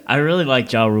I really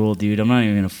like Ja Rule, dude. I'm not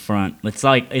even gonna front. It's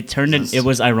like it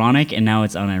was ironic and now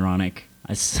it's unironic.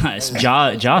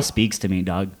 Ja speaks to me,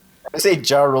 dog. I say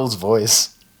Ja Rule's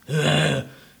voice.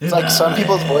 It's like some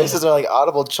people's voices are like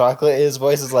audible chocolate. His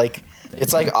voice is like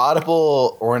it's like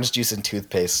audible orange juice and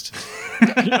toothpaste.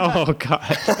 Oh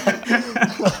God.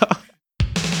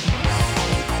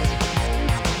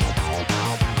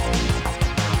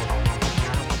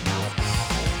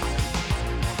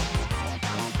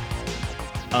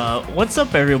 What's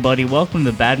up, everybody? Welcome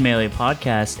to the Bad Melee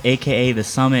Podcast, aka the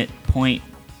Summit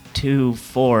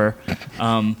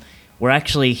 .24. We're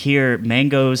actually here.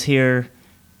 Mango's here.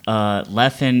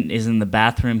 Leffen is in the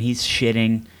bathroom. He's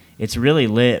shitting. It's really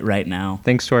lit right now.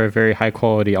 Thanks to our very high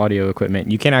quality audio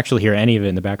equipment, you can't actually hear any of it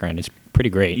in the background. It's pretty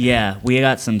great. Yeah, we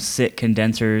got some sick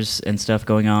condensers and stuff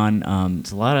going on.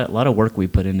 It's a lot of work we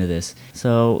put into this.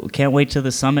 So can't wait till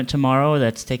the summit tomorrow.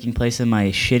 That's taking place in my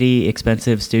shitty,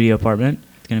 expensive studio apartment.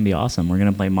 It's gonna be awesome. We're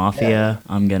gonna play Mafia. Yeah.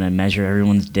 I'm gonna measure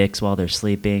everyone's dicks while they're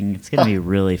sleeping. It's gonna be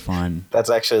really fun. That's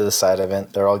actually the side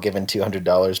event. They're all given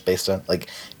 $200 based on like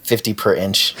 50 per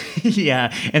inch.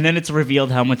 Yeah, and then it's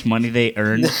revealed how much money they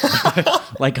earned,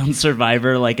 like on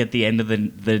Survivor, like at the end of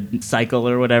the cycle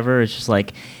or whatever. It's just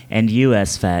like, and you,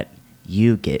 SFAT,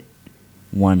 you get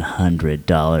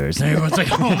 $100. And everyone's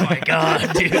like, oh my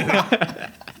God, dude.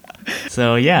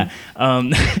 So yeah,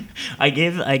 I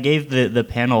gave the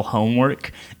panel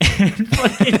homework, and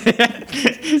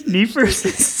Neepers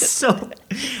is so.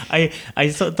 I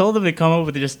told them to come up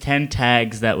with just 10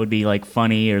 tags that would be like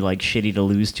funny or like shitty to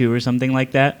lose to or something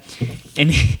like that,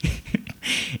 and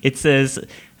it says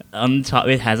on top,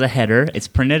 it has a header. It's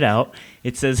printed out.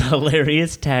 It says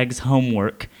hilarious tags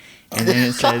homework. And then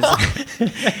it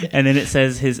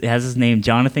says, it has his name,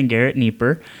 Jonathan Garrett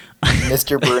Neeper.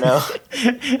 Mr. Bruno.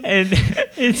 And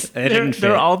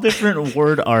they're all different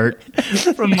word art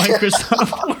from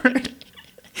Microsoft Word.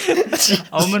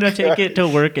 I'm going to take it to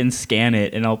work and scan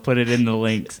it, and I'll put it in the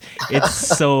links. It's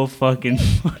so fucking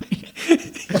funny.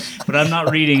 But I'm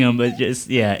not reading them, but just,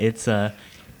 yeah, it's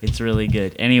really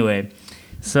good. Anyway,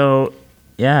 so...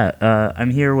 Yeah, I'm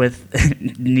here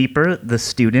with Neeper, the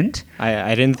student.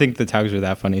 I didn't think the tags were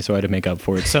that funny, so I had to make up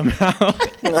for it somehow.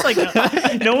 It's like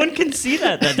no one can see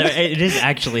that. It is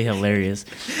actually hilarious.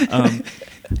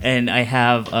 And I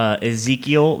have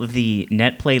Ezekiel, the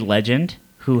NetPlay legend,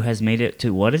 who has made it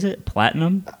to, what is it,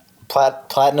 Platinum?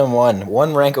 Platinum 1.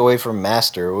 One rank away from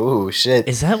Master. Ooh, shit.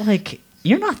 Is that like...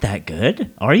 You're not that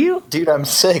good, are you? Dude, I'm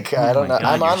sick. I don't know.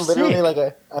 God, I'm literally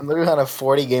sick. I'm literally on a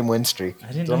 40-game win streak. I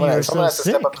didn't know you were so someone has to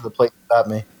sick. step up to the plate and stop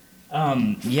me.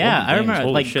 Yeah, I remember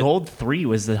Holy like shit. Gold 3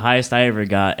 was the highest I ever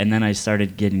got, and then I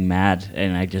started getting mad,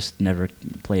 and I just never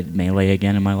played Melee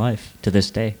again in my life to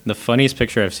this day. The funniest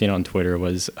picture I've seen on Twitter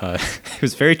was it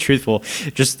was very truthful.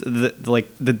 Just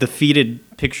the defeated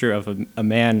picture of a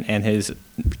man and his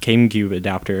GameCube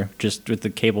adapter, just with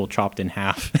the cable chopped in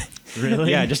half.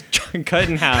 Really? Yeah, just cut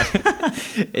in half.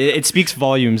 It speaks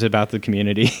volumes about the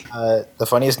community. The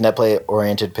funniest NetPlay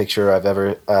oriented picture I've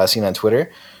ever seen on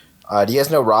Twitter. Do you guys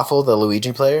know Raffle, the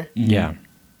Luigi player? Yeah.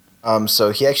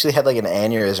 So he actually had like an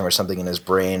aneurysm or something in his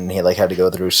brain, and he like had to go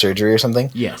through surgery or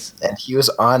something. Yes. And he was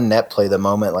on NetPlay the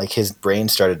moment like his brain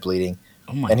started bleeding.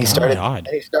 Oh my and he God.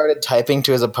 started typing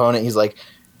to his opponent. He's like,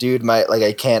 "Dude,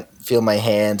 I can't feel my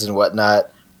hands and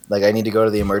whatnot. Like I need to go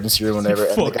to the emergency room whenever."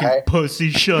 And the guy,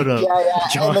 pussy, shut up. yeah.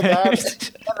 And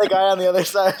the guy on the other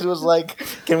side was like,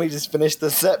 "Can we just finish the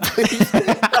set, please?"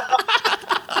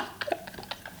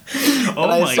 Oh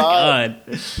my God.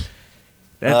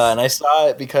 And I saw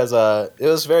it because it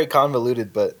was very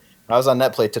convoluted, but I was on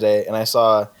NetPlay today, and I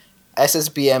saw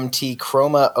SSBMT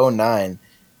Chroma 09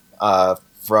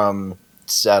 from,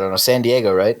 I don't know, San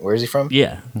Diego, right? Where is he from?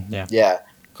 Yeah. Yeah,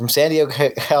 from San Diego,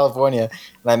 California.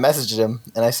 And I messaged him,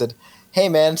 and I said, "Hey,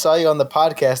 man, saw you on the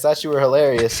podcast. Thought you were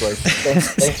hilarious. Like,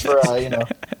 thanks for,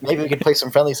 maybe we could play some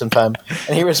friendly sometime."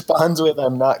 And he responds with,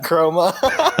 "I'm not Chroma."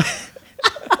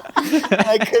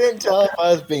 I couldn't tell if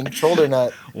I was being trolled or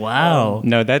not. Wow.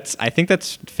 No, I think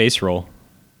that's face roll.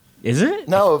 Is it?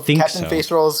 No, think Captain so. Face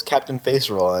Roll is Captain Face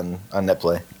Roll on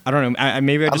NetPlay. I don't know.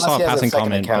 Maybe I just saw Unless a he has passing second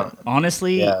comment. account.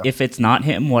 Honestly, Yeah. if it's not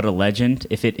him, what a legend.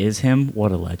 If it is him,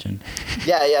 what a legend.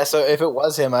 Yeah. So if it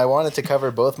was him, I wanted to cover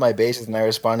both my bases, and I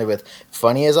responded with,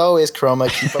 "Funny as always, Chroma.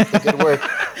 Keep up the good work."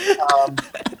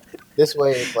 This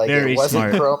way, it's like Very it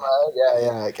wasn't smart. Chroma.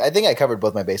 Yeah. I think I covered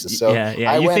both my bases. So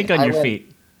yeah. You think on your feet.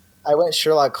 I went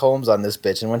Sherlock Holmes on this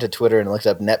bitch and went to Twitter and looked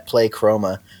up NetPlay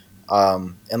Chroma,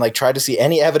 and like tried to see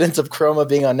any evidence of Chroma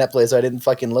being on NetPlay, so I didn't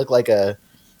fucking look like a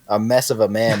mess of a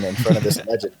man in front of this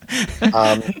legend.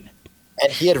 And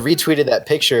he had retweeted that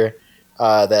picture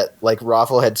that like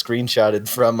Raffle had screenshotted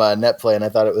from NetPlay, and I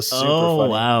thought it was super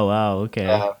funny. Wow,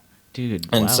 okay. Dude,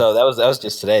 and so that was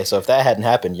just today. So if that hadn't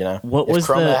happened, what was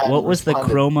the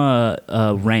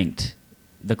Chroma ranked?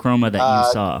 The Chroma that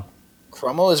you saw.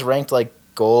 Chroma was ranked like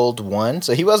gold 1,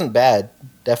 so he wasn't bad.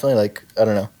 Definitely like, I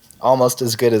don't know, almost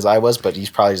as good as I was, but he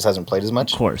probably just hasn't played as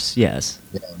much. Of course, yes.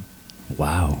 Yeah.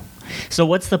 Wow. So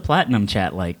what's the platinum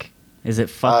chat like? Is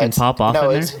it fucking pop off in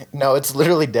there? No, it's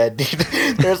literally dead, dude.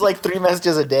 There's like 3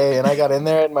 messages a day, and I got in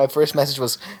there, and my first message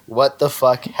was, "What the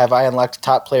fuck? Have I unlocked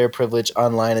top player privilege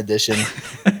online edition?"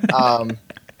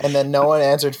 And then no one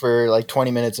answered for like 20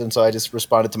 minutes, and so I just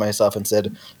responded to myself and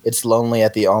said, "It's lonely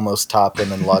at the almost top,"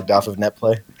 and then logged off of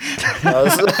NetPlay.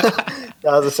 That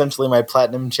was essentially my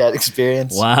platinum chat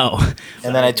experience. Wow.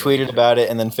 And then I tweeted about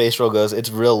it, and then FaceRoll goes, "It's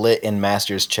real lit in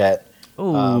Masters chat."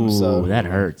 Ooh, that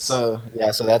hurts. So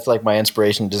that's like my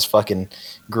inspiration. Just fucking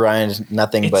grind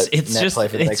nothing but NetPlay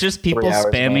for the next just people 3 hours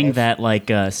spamming that like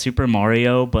Super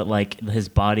Mario, but like his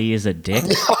body is a dick.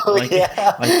 Like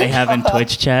they have in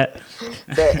Twitch chat.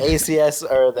 The ACS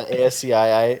or the ASCII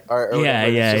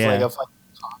like a fucking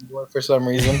condor for some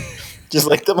reason. Just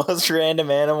like the most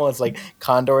random animal. It's like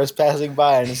condors passing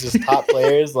by, and it's just top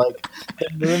players like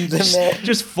in rooms in there.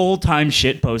 Just full-time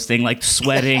shit posting, like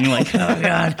sweating, like, oh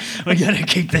god, we gotta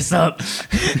keep this up.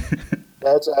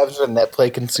 That's after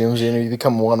NetPlay consumes you, and you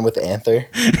become one with Anther.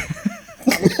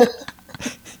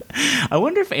 I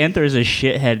wonder if Anther is a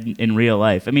shithead in real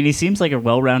life. I mean, he seems like a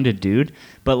well-rounded dude,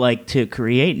 but like to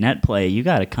create NetPlay, you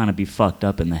gotta kind of be fucked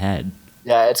up in the head.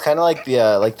 Yeah, it's kind of like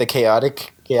the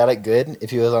chaotic good if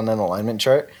he was on an alignment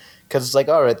chart, because it's like,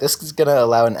 all right, this is gonna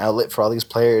allow an outlet for all these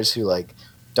players who like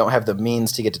don't have the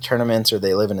means to get to tournaments, or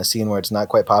they live in a scene where it's not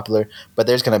quite popular, but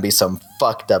there's gonna be some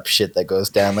fucked up shit that goes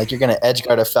down. Like, you're gonna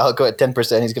edgeguard a Falco at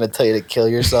 10%, he's gonna tell you to kill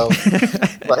yourself.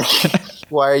 Like,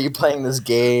 why are you playing this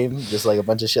game? Just like a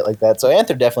bunch of shit like that. So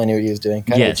Anther definitely knew what he was doing.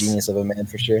 Kind of a genius of a man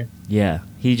for sure. Yeah,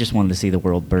 he just wanted to see the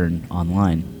world burn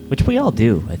online, which we all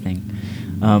do, I think.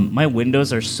 My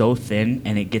windows are so thin,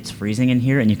 and it gets freezing in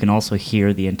here, and you can also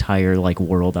hear the entire like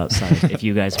world outside. If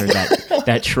you guys heard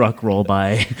that truck roll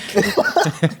by,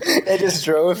 it just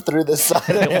drove through the side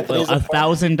of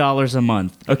 $1,000 a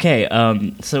month. Okay,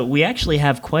 so we actually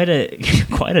have quite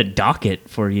a docket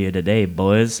for you today,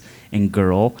 boys and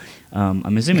girl.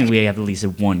 I'm assuming we have at least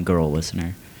one girl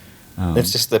listener.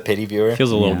 It's just the pity viewer.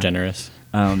 Feels a little generous.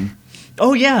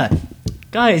 Oh yeah,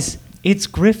 guys, it's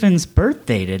Griffin's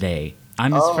birthday today.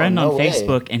 I'm his friend on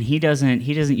Facebook, and he doesn't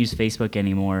use Facebook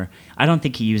anymore. I don't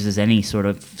think he uses any sort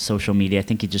of social media. I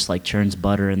think he just like churns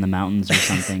butter in the mountains or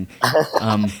something.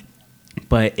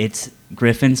 But it's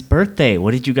Griffin's birthday.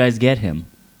 What did you guys get him?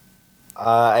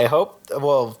 I hope.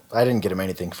 Well, I didn't get him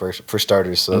anything for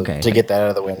starters. So to get that out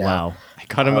of the way now. Wow. I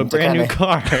got him a brand new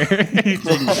car.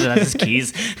 That's his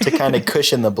keys. To kind of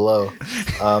cushion the blow.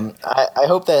 I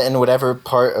hope that in whatever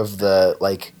part of the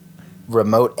like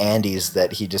remote Andes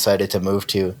that he decided to move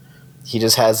to, he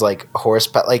just has like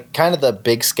horsepower, like kind of the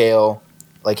big scale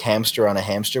like hamster on a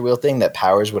hamster wheel thing that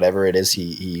powers whatever it is he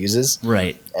uses,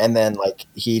 right? And then like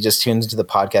he just tunes into the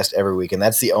podcast every week, and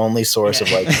that's the only source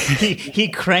of like he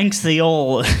cranks the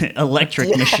old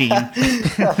electric machine.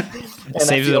 And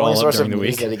saves it all up during the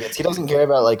week. He doesn't care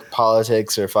about like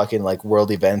politics or fucking like world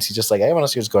events. He's just like, I want to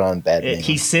see what's going on in bad.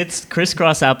 He sits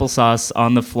crisscross applesauce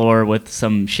on the floor with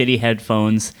some shitty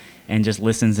headphones and just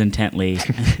listens intently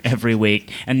every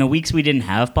week. And the weeks we didn't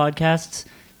have podcasts,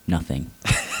 nothing.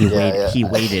 He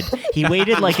waited. He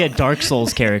waited like a Dark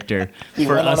Souls character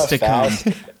for us to come.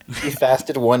 He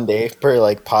fasted one day per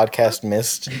like podcast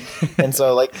missed, and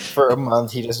so like for a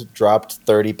month he just dropped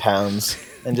 30 pounds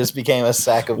and just became a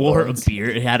sack of bones.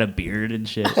 Had a beard and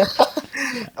shit.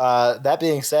 That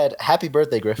being said, happy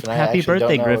birthday, Griffin. Happy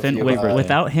birthday, Griffin.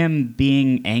 Without him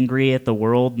being angry at the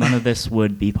world, none of this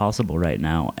would be possible right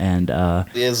now. And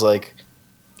he is like.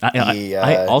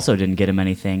 I also didn't get him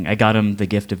anything. I got him the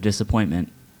gift of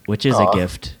disappointment, which is a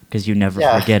gift because you never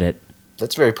forget it.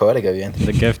 That's very poetic of you, Anthony.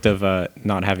 The gift of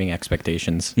not having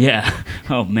expectations. Yeah.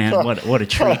 Oh man, what a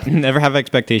treat. Never have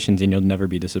expectations, and you'll never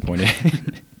be disappointed.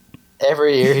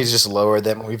 Every year he's just lower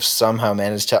than we've somehow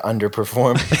managed to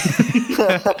underperform.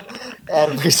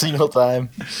 Every single time.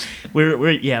 We're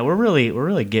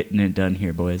really getting it done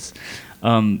here, boys.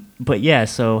 But yeah,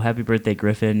 so happy birthday,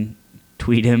 Griffin.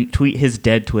 Tweet his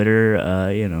dead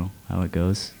Twitter. You know how it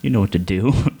goes. You know what to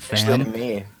do, fam. Actually, to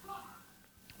me.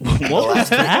 What was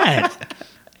that?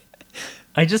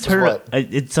 I just heard.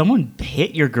 Did someone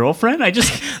hit your girlfriend? I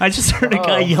just heard a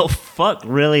guy yell "fuck"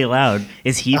 really loud.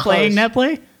 Is he playing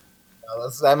NetPlay? No,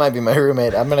 that might be my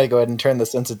roommate. I'm gonna go ahead and turn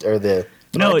the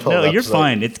No, you're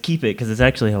fine. Keep it because it's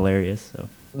actually hilarious. So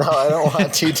No, I don't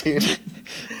want to, dude.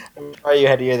 Why you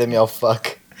had to hear them yell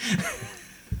fuck?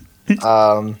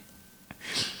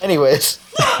 Anyways.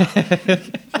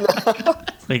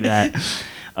 Like that.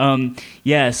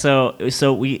 Yeah,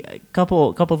 so we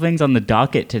couple things on the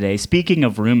docket today. Speaking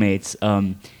of roommates,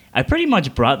 I pretty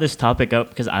much brought this topic up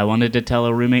because I wanted to tell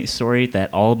a roommate story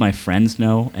that all of my friends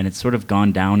know, and it's sort of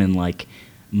gone down in like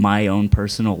my own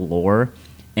personal lore,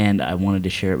 and I wanted to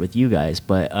share it with you guys.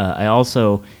 But I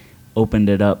also opened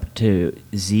it up to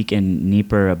Zeke and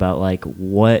Nieper about like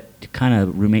what kind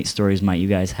of roommate stories might you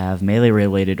guys have, Melee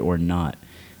related or not.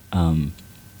 And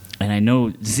I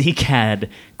know Zeke had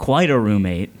quite a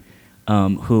roommate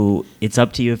who, it's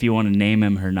up to you if you want to name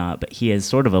him or not, but he is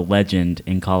sort of a legend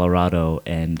in Colorado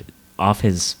and off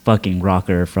his fucking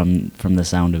rocker from the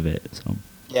sound of it. So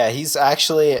yeah, he's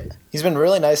been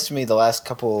really nice to me the last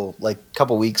couple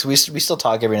weeks. We still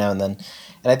talk every now and then,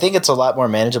 and I think it's a lot more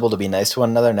manageable to be nice to one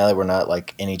another now that we're not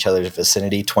like in each other's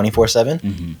vicinity 24/7.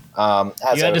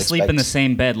 Mm-hmm. You had to sleep in the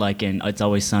same bed like in It's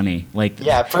Always Sunny, like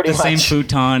yeah, pretty the much. Same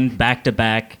futon back to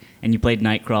back, and you played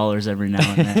night crawlers every now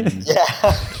and then.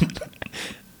 Yeah.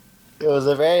 It was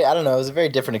a very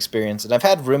different experience. And I've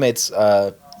had roommates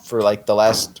for like the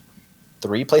last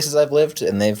 3 places I've lived,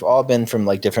 and they've all been from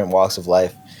like different walks of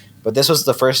life. But this was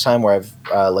the first time where I've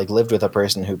like lived with a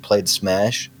person who played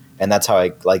Smash, and that's how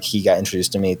he got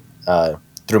introduced to me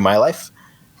through my life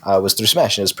was through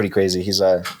Smash. And it was pretty crazy.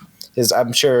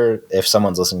 I'm sure if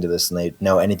someone's listening to this and they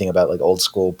know anything about like old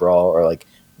school Brawl or like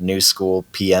new school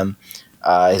PM,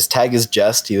 his tag is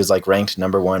Just. He was like ranked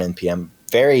number 1 in PM.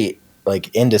 Very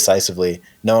like indecisively.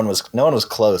 No one was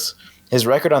close. His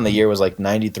record on the year was like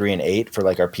 93-8 for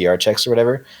like our PR checks or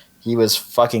whatever. He was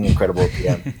fucking incredible at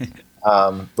PM,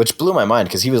 which blew my mind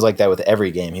because he was like that with every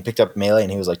game. He picked up Melee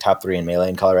and he was like top 3 in Melee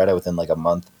in Colorado within like a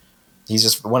month. He's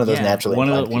just one of those naturally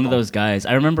one of those guys.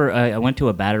 I remember I went to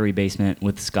a battery basement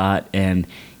with Scott and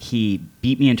he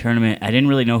beat me in tournament. I didn't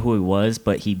really know who he was,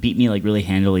 but he beat me like really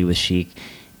handily with Sheik,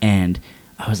 and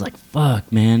I was like,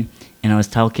 "Fuck, man." And I was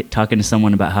talking to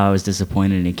someone about how I was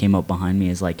disappointed, and he came up behind me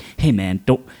and was like, "Hey, man,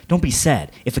 don't be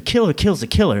sad. If a killer kills a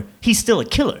killer, he's still a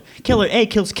killer. Killer A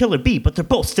kills Killer B, but they're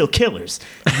both still killers."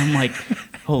 And I'm like,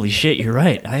 holy shit, you're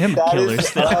right. I am a killer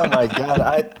still. Oh, my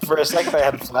God. For a second, I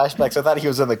had flashbacks. I thought he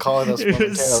was in the car. It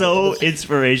was so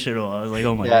inspirational. I was like,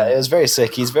 oh, my God. Yeah, it was very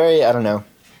sick. He's very, I don't know.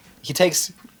 He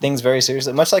takes things very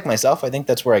seriously. Much like myself, I think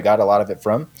that's where I got a lot of it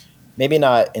from. Maybe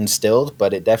not instilled,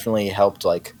 but it definitely helped,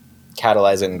 like,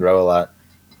 catalyze it and grow a lot.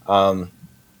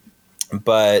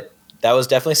 But that was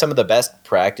definitely some of the best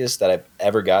practice that I've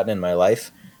ever gotten in my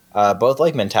life, both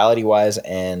like mentality wise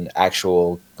and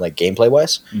actual like gameplay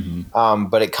wise. Mm-hmm.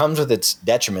 But it comes with its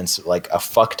detriments like a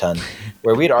fuck ton,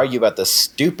 where we'd argue about the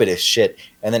stupidest shit,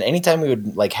 and then anytime we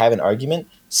would like have an argument,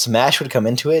 Smash would come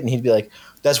into it and he'd be like,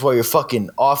 "That's why you're fucking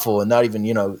awful and not even,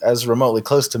 as remotely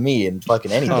close to me and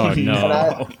fucking anything." Oh,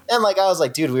 no. And I was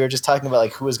like, dude, we were just talking about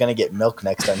like who was going to get milk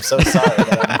next time. So sorry.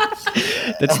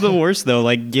 That's the worst though.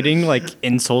 Like getting like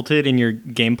insulted in your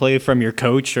gameplay from your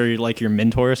coach or like your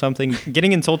mentor or something.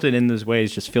 Getting insulted in those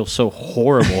ways just feels so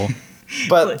horrible.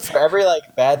 But for every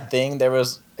like bad thing, there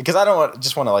was, because I don't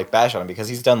just want to like bash on him because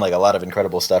he's done like a lot of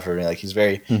incredible stuff for me. Like he's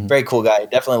very very cool guy.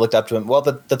 Definitely looked up to him. Well,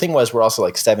 the thing was we're also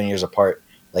like 7 years apart.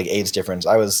 Like age difference.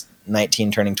 I was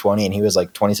 19 turning 20 and he was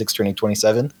like 26 turning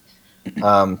 27.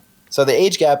 So the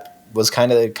age gap was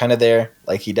kind of there.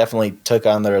 Like he definitely took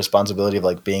on the responsibility of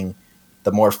like being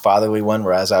the more fatherly one,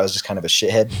 whereas I was just kind of a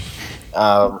shithead.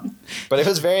 But it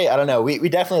was very, I don't know. We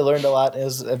definitely learned a lot. It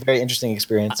was a very interesting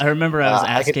experience. I remember I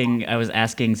was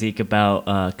asking Zeke about,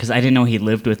 cause I didn't know he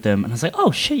lived with them, and I was like,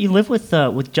 "Oh shit, you live with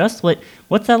Just?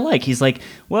 What's that like?" He's like,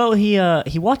 "Well, he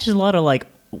watches a lot of like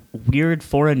weird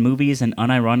foreign movies and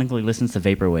unironically listens to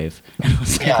Vaporwave." And I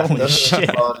was like, holy shit.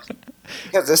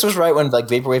 Because this was right when like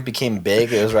Vaporwave became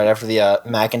big. It was right after the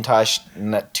Macintosh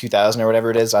 2000 or whatever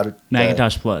it is.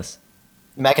 Macintosh Plus.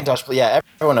 Macintosh, yeah,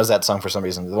 everyone knows that song for some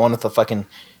reason. The one with the fucking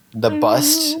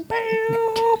bust.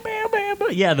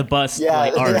 Yeah, the bust. Yeah,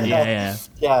 like art. Yeah.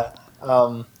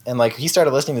 And like he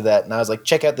started listening to that, and I was like,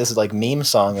 check out this like meme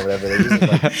song or whatever.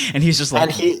 And he's just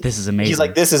like, this is amazing. He's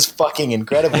like, this is fucking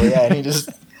incredible. Yeah,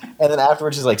 and then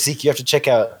afterwards he's like, Zeke, you have to check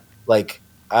out like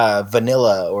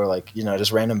Vanilla or like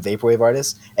just random Vaporwave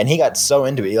artists. And he got so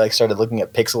into it, he like started looking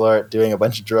at pixel art, doing a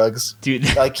bunch of drugs.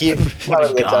 Dude, like he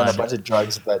probably done a bunch of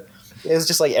drugs, but it was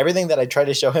just like everything that I tried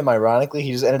to show him ironically,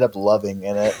 he just ended up loving.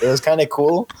 And it was kind of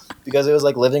cool because it was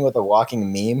like living with a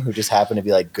walking meme who just happened to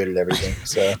be like good at everything.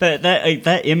 So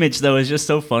that image though is just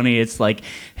so funny. It's like,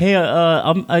 hey,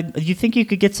 you think you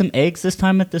could get some eggs this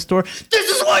time at the store? This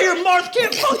is why your Marth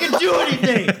can't fucking do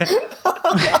anything.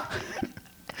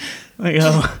 Like,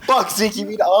 oh. Fuck, Zeke, you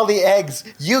eat all the eggs.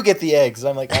 You get the eggs.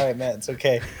 I'm like, all right, man, it's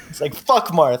okay. It's like, fuck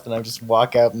Marth. And I just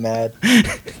walk out mad. Yeah.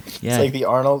 It's like the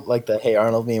Arnold, like the Hey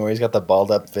Arnold meme where he's got the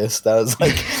balled up fist. That was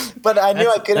like, but I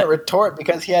knew I couldn't retort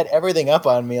because he had everything up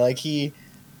on me. Like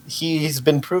he's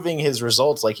been proving his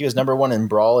results. Like he was number 1 in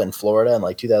Brawl in Florida in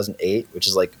like 2008, which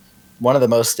is like one of the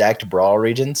most stacked Brawl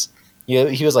regions.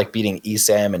 He was like beating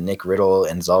Esam and Nick Riddle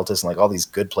and Zaltis and like all these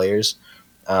good players.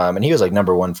 And he was like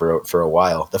number 1 for a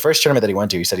while. The first tournament that he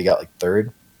went to, he said he got like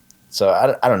 3rd. So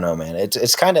I don't know, man.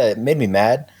 It's kind of made me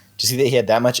mad to see that he had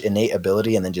that much innate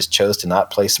ability and then just chose to not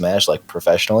play Smash like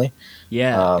professionally.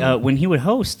 Yeah, when he would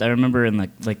host, I remember in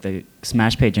like the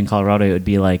Smash page in Colorado, it would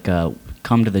be like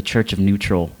come to the Church of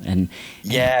Neutral, and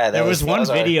there was one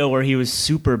video where he was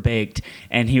super baked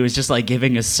and he was just like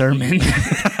giving a sermon.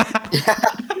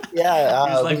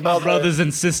 Yeah, he's like, my brothers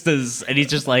and sisters, and he's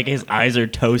just like, his eyes are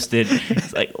toasted.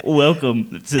 It's like,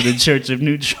 welcome to the Church of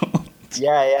Neutral.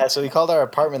 Yeah. So we called our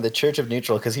apartment the Church of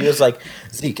Neutral because he was like,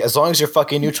 Zeke, as long as your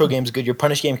fucking neutral game's good, your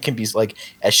punish game can be like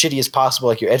as shitty as possible.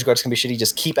 Like your edge guards can be shitty.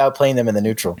 Just keep outplaying them in the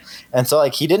neutral. And so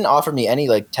like he didn't offer me any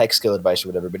like tech skill advice or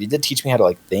whatever, but he did teach me how to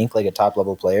like think like a top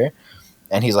level player.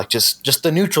 And he's like, just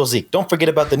the neutral, Zeke. Don't forget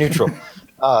about the neutral.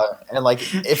 And like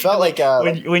it felt like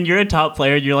when you're a top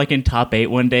player, you're like in top 8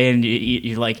 one day, and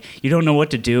you're like you don't know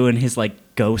what to do, and his like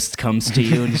ghost comes to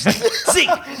you, and he's like,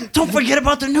 Zeke, don't forget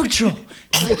about the neutral.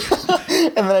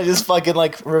 And then I just fucking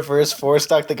like reverse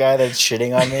 4-stock the guy that's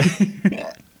shitting on me,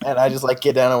 and I just like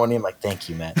get down on one knee. I'm like, thank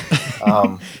you, man.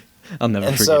 I'll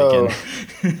never forget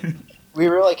again. We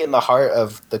were like in the heart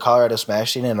of the Colorado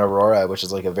Smash scene in Aurora, which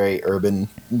is like a very urban,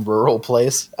 rural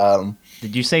place.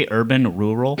 Did you say urban,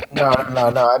 rural? No.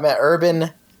 I meant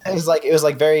urban. It was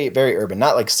like very, very urban,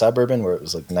 not like suburban where it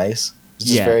was like nice. It's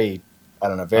just very, I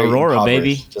don't know, very Aurora,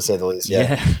 baby, to say the least.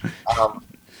 Yeah.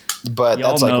 But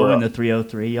y'all that's know like in the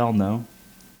 303. Y'all know.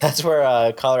 That's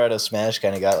where Colorado Smash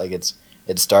kind of got like its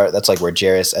start. That's like where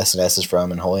Jairus SNS is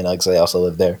from, and Holy Nugs, they also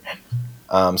live there.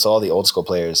 So all the old school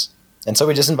players. And so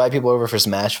we just invite people over for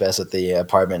Smash Fest at the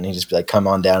apartment, and he'd just be like, come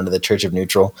on down to the Church of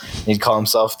Neutral. And he'd call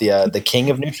himself the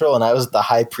King of Neutral, and I was the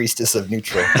High Priestess of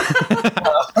Neutral.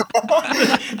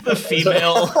 The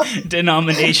female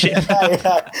denomination.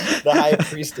 The High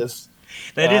Priestess.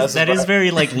 That is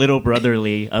very like little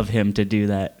brotherly of him to do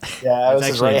that. Yeah, I was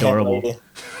actually adorable.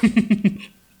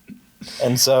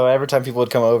 And so every time people would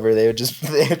come over, they would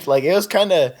like, it was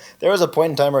kind of, there was a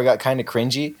point in time where it got kind of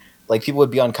cringy. Like people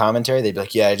would be on commentary, they'd be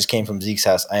like, yeah, I just came from Zeke's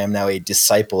house. I am now a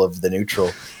disciple of the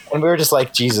neutral. And we were just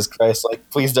like, Jesus Christ, like,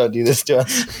 please don't do this to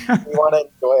us. We want to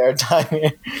enjoy our time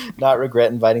here, not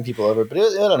regret inviting people over. But I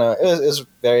don't know, it was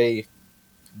very,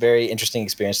 very interesting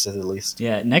experience to the least.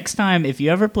 Yeah, next time, if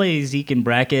you ever play Zeke in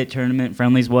bracket, tournament,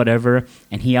 friendlies, whatever,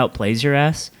 and he outplays your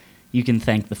ass, you can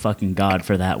thank the fucking God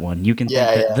for that one. You can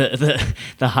thank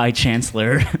the High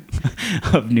Chancellor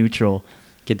of Neutral.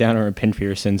 Get down and repent for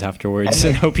your sins afterwards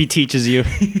and hope he teaches you.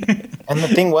 And the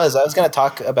thing was, I was going to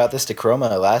talk about this to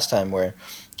Chroma last time, where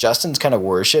Justin's kind of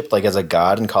worshipped like as a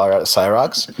god in Colorado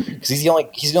Cyrox because he's the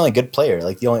only good player,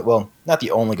 like not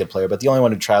the only good player, but the only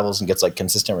one who travels and gets like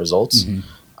consistent results.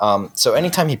 Mm-hmm. So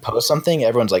anytime he posts something,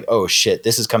 everyone's like, "Oh shit,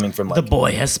 this is coming from like the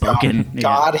boy has spoken,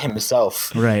 God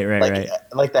himself." Right.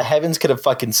 Like the heavens could have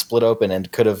fucking split open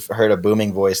and could have heard a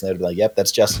booming voice, and they'd be like, "Yep,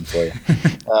 that's Justin for you."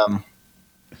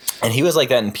 And he was like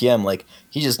that in PM. Like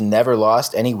he just never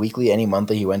lost any weekly, any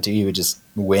monthly he went to. He would just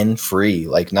win free,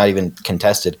 like not even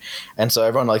contested. And so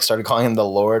everyone like started calling him the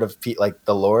Lord of like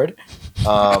the Lord.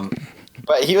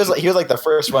 But he was like the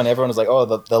first one. Everyone was like, "Oh,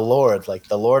 the Lord, like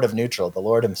the Lord of Neutral, the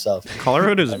Lord himself."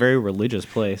 Colorado is a very religious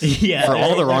place. Yeah, for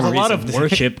all the wrong reasons. A lot of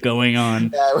worship going on.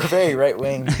 Yeah, we're very right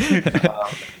wing.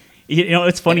 You know,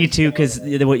 it's funny too because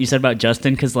what you said about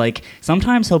Justin, because like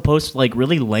sometimes he'll post like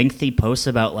really lengthy posts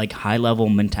about like high level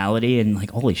mentality and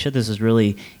like, holy shit, this is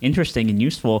really interesting and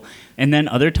useful. And then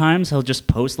other times he'll just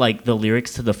post like the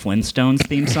lyrics to the Flintstones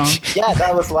theme song. Yeah,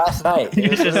 that was last night.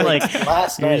 You're just like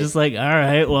last night. You're just like, all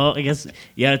right, well, I guess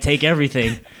you got to take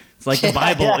everything. It's like the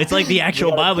Bible. Yeah. It's like the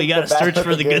actual Bible. You got to search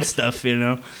for the good stuff, you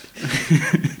know.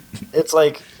 It's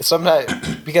like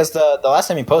sometimes because the last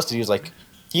time he posted, he was like.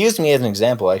 He used me as an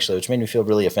example, actually, which made me feel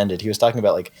really offended. He was talking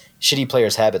about, like, shitty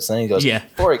players' habits. And then he goes,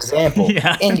 for example,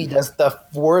 Indy does the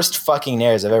worst fucking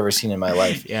nairs I've ever seen in my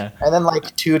life. Yeah. And then,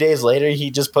 like, 2 days later,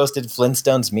 he just posted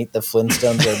Flintstones Meet the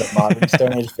Flintstones or the Modern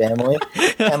Stone Age Family.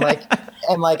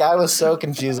 And I was so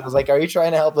confused. I was like, are you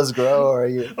trying to help us grow? Or are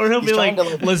you? Or he'll be like,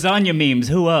 lasagna memes,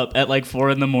 who up at, like, 4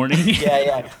 a.m?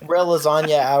 Yeah. Real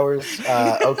lasagna hours,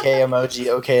 okay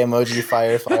emoji,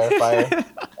 fire.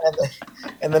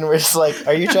 And then we're just like,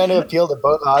 are you trying to appeal to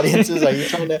both audiences? Are you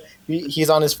trying to? He's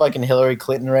on his fucking Hillary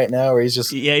Clinton right now, where he's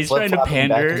just he's trying to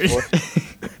pander.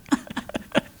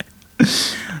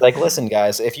 Like, listen,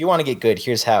 guys, if you want to get good,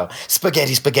 here's how: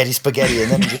 spaghetti, spaghetti, spaghetti,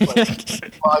 and then he just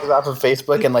like logs off of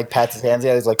Facebook and like pats his hands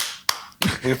out. He's like,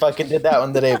 we fucking did that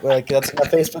one today. Like, that's my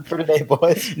Facebook for today,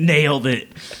 boys. Nailed it.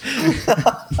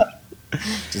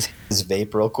 Just his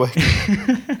vape real quick.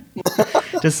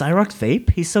 Does Cyrox vape?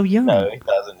 He's so young. No, he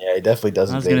doesn't. Yeah, he definitely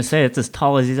doesn't. I was gonna say it's as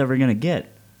tall as he's ever gonna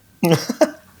get.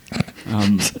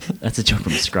 That's a joke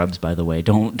from Scrubs, by the way.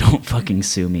 Don't fucking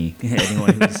sue me.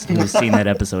 Anyone who's seen that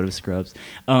episode of Scrubs.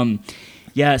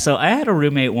 Yeah, so I had a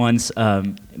roommate once.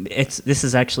 This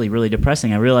is actually really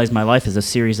depressing. I realized my life is a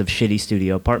series of shitty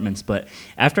studio apartments. But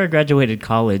after I graduated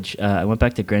college, I went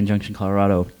back to Grand Junction,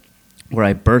 Colorado, where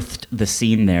I birthed the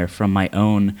scene there from my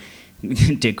own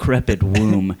decrepit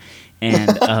womb.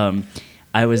 And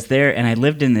I was there, and I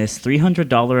lived in this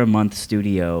 $300 a month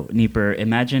studio. Nieper,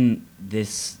 imagine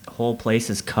this whole place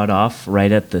is cut off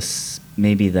right at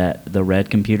the red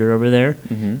computer over there.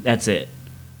 Mm-hmm. That's it.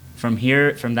 From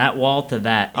here, from that wall to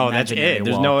that. Oh, that's it.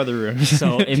 There's no other room.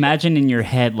 So imagine in your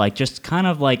head, like just kind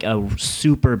of like a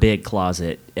super big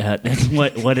closet. That's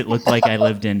what it looked like I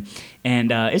lived in.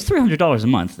 And it's $300 a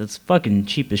month. That's fucking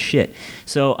cheap as shit.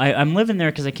 So I'm living there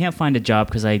because I can't find a job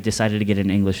because I decided to get an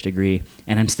English degree.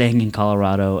 And I'm staying in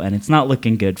Colorado, and it's not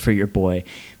looking good for your boy.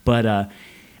 But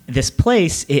this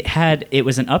place, it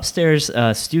was an upstairs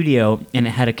studio, and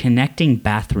it had a connecting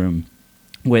bathroom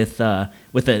with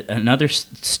another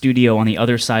studio on the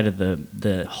other side of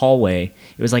the hallway.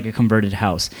 It was like a converted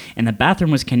house, and the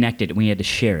bathroom was connected, and we had to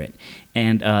share it.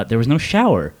 And there was no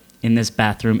shower in this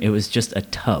bathroom. It was just a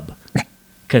tub,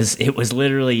 because it was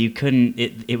literally you couldn't.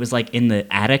 It was like in the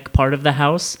attic part of the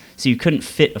house, so you couldn't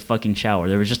fit a fucking shower.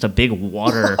 There was just a big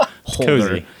water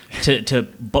holder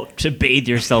to bathe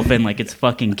yourself in, like it's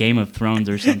fucking Game of Thrones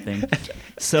or something.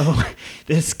 So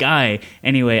this guy,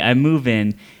 anyway, I move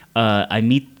in. I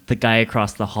meet the guy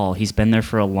across the hall. He's been there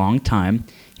for a long time.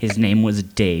 His name was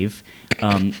Dave.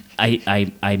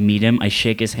 I meet him. I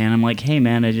shake his hand. I'm like, hey,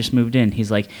 man, I just moved in.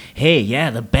 He's like, hey, yeah,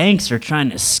 the banks are trying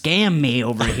to scam me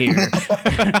over here.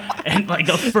 And, like,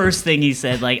 the first thing he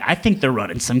said, like, I think they're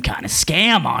running some kind of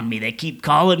scam on me. They keep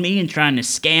calling me and trying to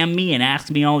scam me and ask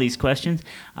me all these questions.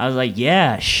 I was like,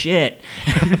 yeah, shit.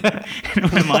 In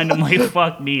my mind, I'm like,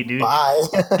 fuck me, dude. Bye.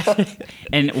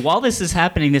 And while this is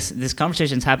happening, this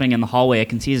conversation's happening in the hallway, I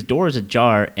can see his door is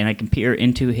ajar, and I can peer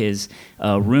into his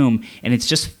room, and it's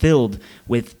just filled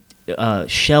with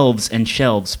shelves and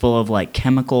shelves full of, like,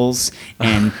 chemicals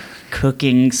and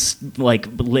cooking, like,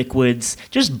 liquids,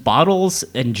 just bottles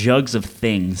and jugs of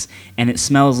things. And it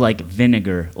smells like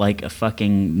vinegar, like a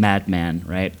fucking madman,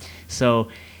 right? So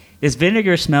this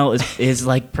vinegar smell is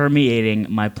like permeating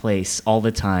my place all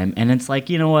the time. And it's like,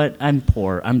 you know what? I'm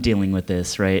poor. I'm dealing with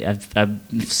this, right? I've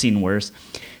seen worse.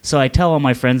 So I tell all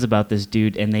my friends about this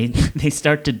dude, and they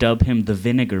start to dub him the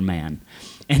Vinegar Man.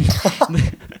 And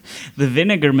the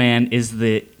Vinegar Man is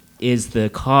the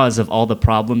cause of all the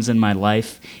problems in my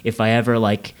life. If I ever,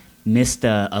 like, missed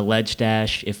a ledge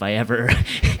dash, if I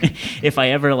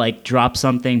ever like drop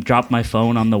my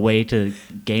phone on the way to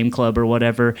game club or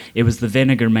whatever, it was the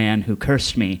Vinegar Man who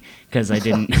cursed me because I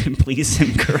didn't please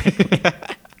him correctly.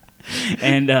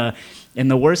 And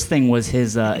the worst thing was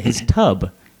his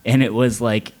tub, and it was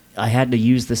like I had to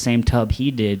use the same tub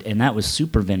he did, and that was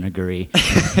super vinegary.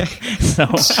 So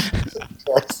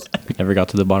never got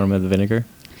to the bottom of the vinegar?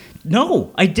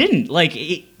 No, I didn't. Like,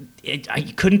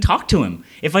 I couldn't talk to him.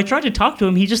 If I tried to talk to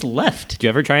him, he just left. Do you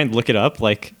ever try and look it up?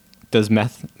 Like, does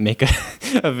meth make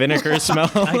a vinegar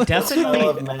smell?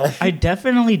 I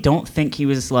definitely don't think he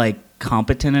was, like,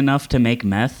 competent enough to make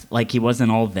meth. Like, he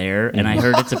wasn't all there, and I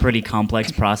heard it's a pretty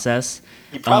complex process.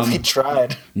 He probably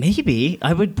tried. Maybe.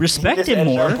 I would respect him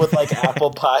more. Up with, like,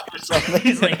 apple pie or something.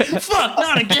 He's like, fuck,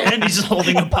 not again. He's just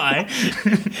holding a pie.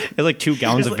 There's like 2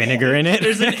 gallons of vinegar in it.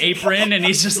 There's an apron, and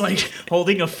he's just, like,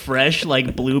 holding a fresh,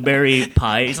 like, blueberry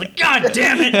pie. He's like, God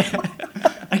damn it.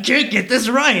 I can't get this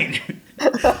right.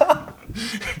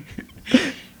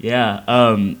 Yeah.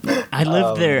 I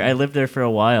lived there for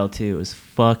a while, too. It was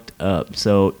fucked up.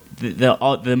 So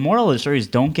the moral of the story is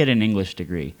don't get an English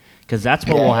degree, because that's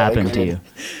what will happen to you.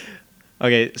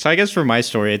 Okay, so I guess for my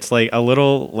story, it's like a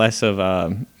little less of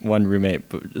one roommate,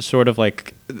 but sort of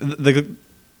like the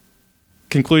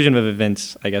conclusion of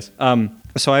events, I guess.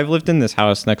 So I've lived in this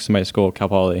house next to my school, Cal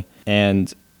Poly,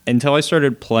 and until I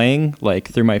started playing, like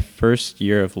through my first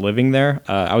year of living there,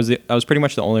 I was pretty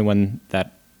much the only one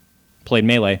that played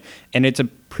Melee, and it's a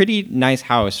pretty nice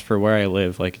house for where I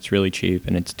live. Like, it's really cheap,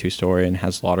 and it's 2-story and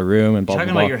has a lot of room and blah, blah,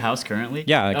 blah. Talking about your house currently?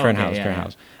 Yeah, current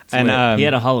house. And he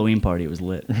had a Halloween party. It was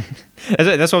lit.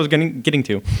 That's what I was getting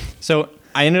to. So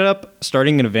I ended up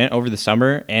starting an event over the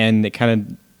summer, and it kind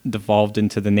of devolved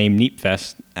into the name Neep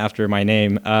Fest after my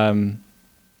name. And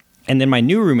then my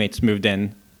new roommates moved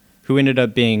in, who ended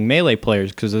up being Melee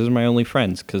players, because those are my only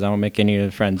friends, because I don't make any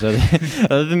other friends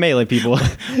other than Melee people.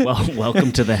 Well,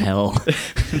 welcome to the hell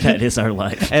that is our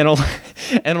life. And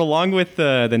along with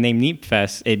the name Neep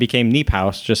Fest, it became Neep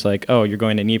House, just like, oh, you're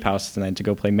going to Neep House tonight to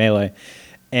go play Melee.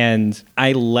 And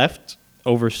I left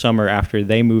over summer after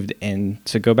they moved in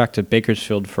to go back to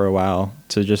Bakersfield for a while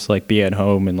to just like be at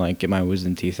home and like get my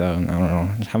wisdom teeth out. And I don't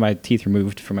know, have my teeth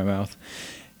removed from my mouth.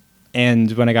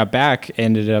 And when I got back, it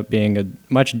ended up being a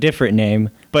much different name.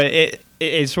 But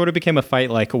it sort of became a fight,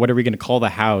 like, what are we going to call the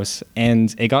house?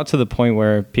 And it got to the point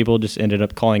where people just ended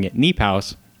up calling it Neep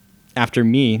House after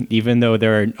me, even though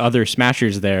there are other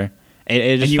Smashers there.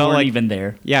 It just and you felt weren't like, even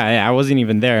there. Yeah, I wasn't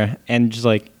even there. And just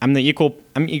like, I'm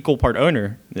equal part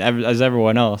owner as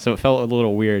everyone else. So it felt a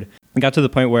little weird. It got to the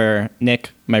point where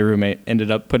Nick, my roommate,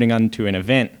 ended up putting on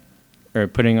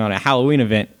a Halloween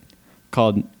event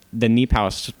called the Neep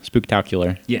House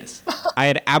Spooktacular. Yes. I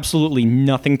had absolutely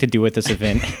nothing to do with this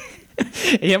event.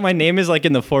 Yet my name is like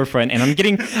in the forefront, and I'm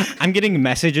getting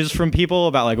messages from people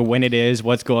about like when it is,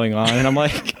 what's going on, and I'm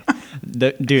like,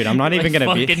 dude, I'm not even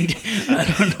gonna be.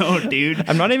 I don't know, dude.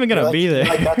 I'm not even gonna be there.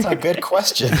 Like, that's a good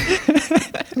question.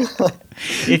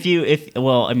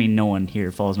 Well, I mean, no one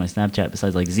here follows my Snapchat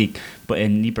besides like Zeke,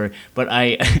 and Neeper. But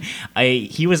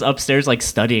he was upstairs like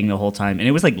studying the whole time, and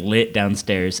it was like lit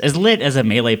downstairs, as lit as a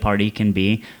Melee party can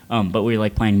be. But we were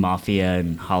like playing Mafia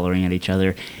and hollering at each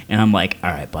other, and I'm like, all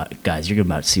right, guys, you're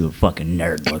about to see what a fucking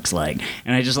nerd looks like.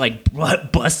 And I just like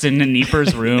bust into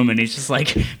Neeper's room, and he's just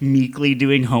like meekly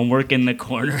doing homework in the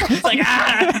corner. It's like,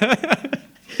 ah!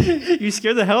 You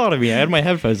scared the hell out of me. I had my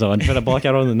headphones on, trying to block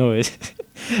out all the noise.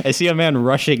 I see a man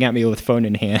rushing at me with phone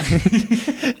in hand.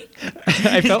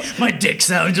 I felt my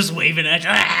dick's out, just waving at you.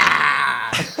 Ah!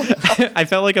 I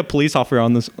felt like a police officer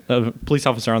on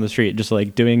the street, just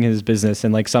like doing his business,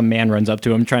 and like some man runs up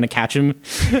to him trying to catch him.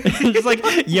 He's like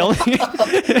yelling,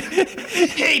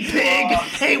 "Hey, pig!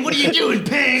 Hey, what are you doing,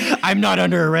 pig? I'm not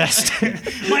under arrest.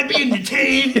 Am I being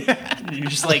detained?" And you're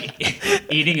just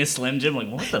like eating a Slim Jim, like,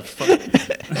 what the fuck?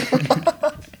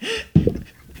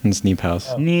 It's Neep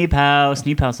House. Neep House.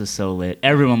 Neep House is so lit.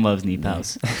 Everyone loves Neep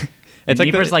House. It's like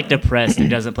Neeper's like depressed and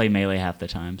doesn't play Melee half the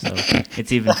time, so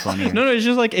it's even funnier. No, it's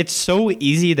just like it's so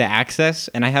easy to access,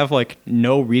 and I have like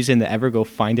no reason to ever go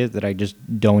find it that I just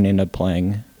don't end up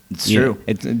playing. It's true.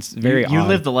 It's very you odd.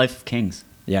 live the life of kings.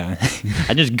 Yeah,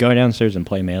 I just go downstairs and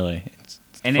play Melee. It's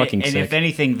fucking sick. And if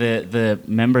anything, the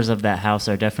members of that house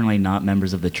are definitely not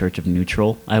members of the Church of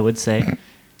Neutral, I would say.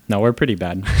 No, we're pretty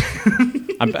bad.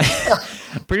 I'm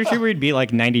pretty sure we'd be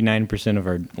like 99% of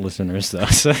our listeners, though.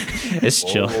 So it's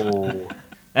chill. Oh.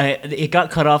 It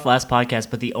got cut off last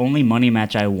podcast, but the only money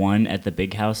match I won at the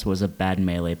big house was a bad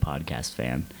Melee podcast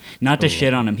fan. Not to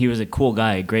shit on him. He was a cool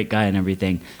guy, a great guy and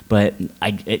everything. But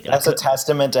that's a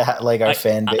testament to our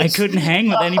fan base. I couldn't hang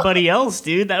with anybody else,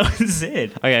 dude. That was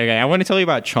it. Okay. I want to tell you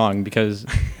about Chong, because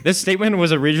this statement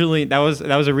was originally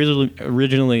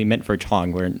meant for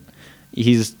Chong, where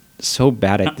he's so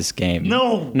bad at this game.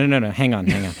 No. Hang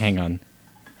on.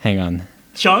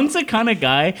 Chong's the kind of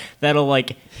guy that'll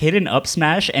like hit an up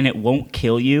smash and it won't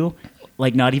kill you,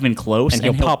 like not even close, and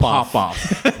he'll pop off.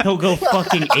 He'll go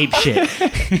fucking ape shit.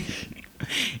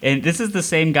 And this is the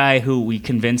same guy who we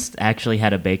convinced actually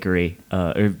had a bakery,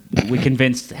 or we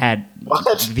convinced had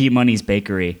V Money's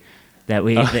bakery, that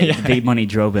V Money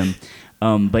drove him.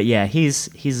 But yeah,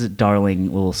 he's a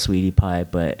darling little sweetie pie,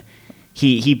 but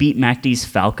he beat MacD's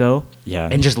Falco,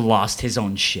 and just lost his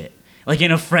own shit. Like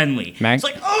in a friendly. It's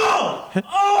like, oh,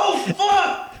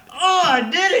 fuck, I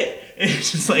did it.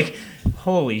 It's just like,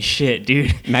 holy shit, dude.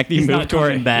 MacD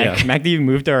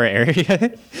moved to our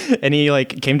area, and he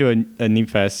like came to a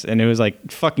Neep Fest, and it was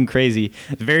like fucking crazy.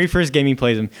 The very first game he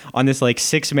plays him on this like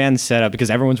 6-man setup, because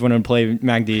everyone's wanting to play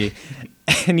MacD,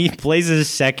 and he plays his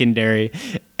secondary,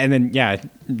 and then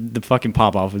the fucking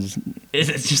pop off was.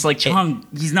 It's just like, Chong,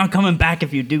 he's not coming back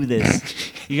if you do this.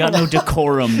 You got no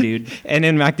decorum, dude. And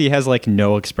then MacD has like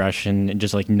no expression and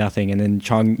just like nothing, and then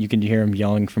Chong, you can hear him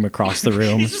yelling from across the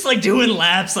room. He's just like doing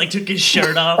laps, like took his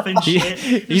shirt off and shit.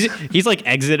 He's like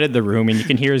exited the room, and you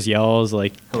can hear his yells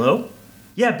like, "Hello?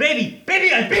 Yeah, baby,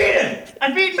 I beat him.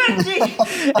 I beat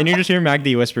MacD." And you just hear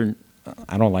MacD whisper,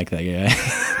 "I don't like that guy."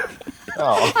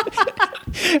 Oh.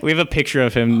 We have a picture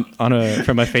of him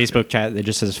from a Facebook chat that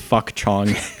just says "fuck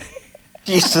Chong."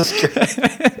 Jesus Christ.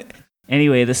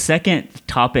 Anyway, the second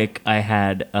topic I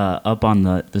had up on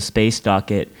the space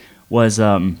docket was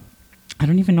I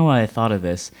don't even know why I thought of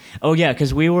this. Oh yeah,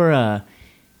 because we were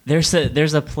there's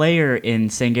a player in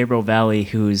San Gabriel Valley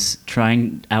who's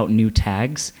trying out new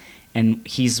tags, and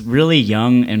he's really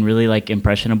young and really like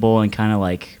impressionable and kind of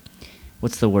like,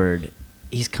 what's the word?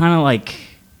 He's kind of like,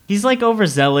 he's like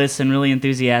overzealous and really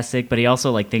enthusiastic, but he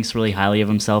also like thinks really highly of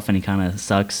himself, and he kind of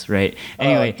sucks, right?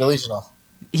 Anyway, delusional.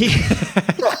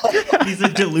 He's a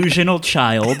delusional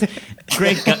child.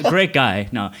 Great guy.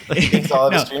 No, he thinks all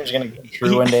of his dreams are gonna come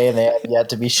true one day, and they have yet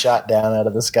to be shot down out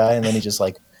of the sky, and then he just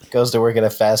like goes to work at a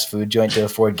fast food joint to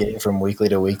afford getting from weekly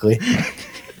to weekly.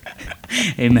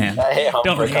 Hey man, I hate home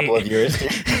for a couple of years.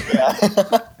 Dude.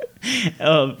 Yeah.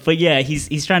 But yeah,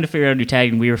 he's trying to figure out a new tag,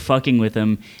 and we were fucking with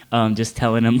him, just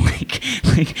telling him like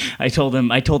I told him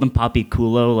Papi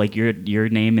Culo, like your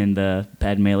name in the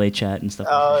Bad Melee chat and stuff.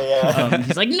 Oh yeah.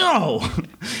 He's like, no.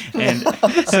 And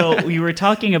so we were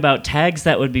talking about tags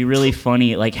that would be really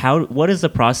funny, like what is the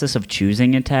process of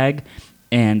choosing a tag,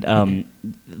 and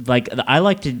like I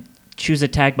like to choose a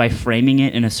tag by framing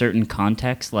it in a certain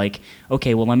context. Like,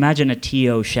 okay, well, imagine a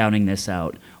TO shouting this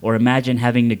out, or imagine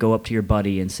having to go up to your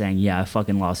buddy and saying, yeah, I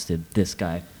fucking lost to this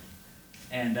guy.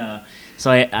 And so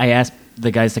I asked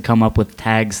the guys to come up with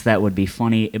tags that would be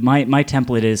funny. My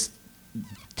template is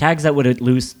tags that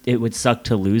it would suck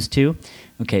to lose to.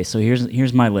 Okay, so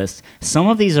here's my list. Some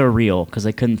of these are real because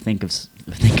I couldn't think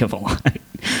of a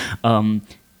lot.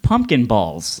 Pumpkin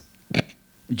balls. Nice.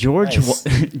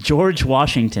 George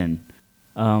Washington.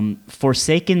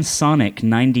 Forsaken Sonic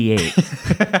 98.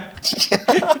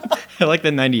 I like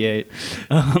the 98.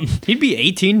 He'd be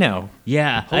 18 now.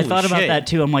 Yeah, Holy I thought about shit. that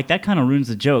too. I'm like, that kind of ruins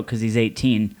the joke because he's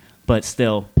 18. But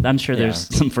still, I'm sure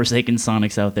there's some Forsaken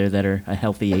Sonics out there that are a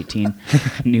healthy 18.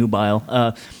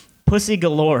 Nubile. Pussy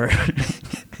Galore.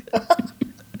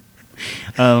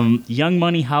 Young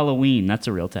Money Halloween. That's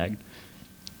a real tag.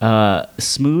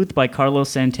 Smooth by Carlos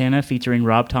Santana featuring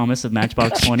Rob Thomas of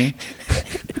Matchbox 20.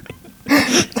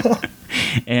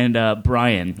 And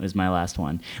Brian is my last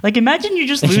one. Like, imagine you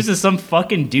just lose to some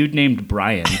fucking dude named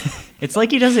Brian. It's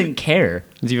like he doesn't care.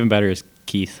 It's even better is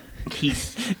Keith.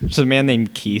 There's a man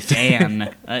named Keith.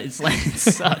 Dan. It's like, it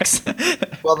sucks.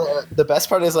 Well, the best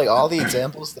part is like all the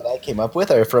examples that I came up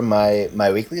with are from my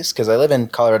weeklies, because I live in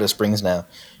Colorado Springs now,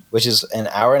 which is an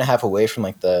hour and a half away from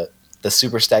like the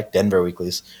super stacked Denver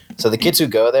weeklies. So the kids who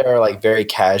go there are like very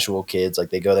casual kids.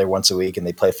 Like they go there once a week and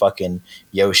they play fucking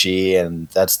Yoshi, and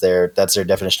that's their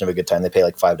definition of a good time. They pay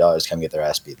like $5 to come get their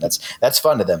ass beat. That's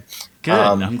fun to them. Good.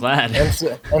 I'm glad.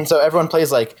 And so everyone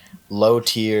plays like low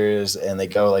tiers, and they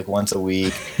go like once a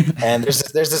week. And there's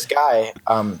this guy.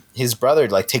 His brother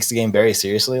like takes the game very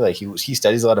seriously. Like he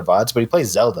studies a lot of VODs, but he plays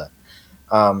Zelda.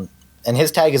 And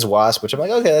his tag is Wasp, which I'm like,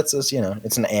 okay, that's it's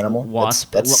an animal.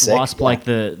 Wasp. That's sick. Wasp,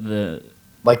 yeah.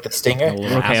 Like the stinger.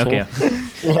 Okay.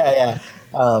 Yeah.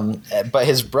 But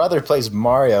his brother plays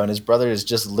Mario, and his brother is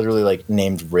just literally like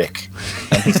named Rick,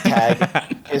 and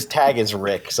his tag is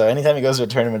Rick. So anytime he goes to a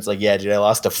tournament, it's like, yeah, dude, I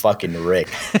lost to fucking Rick.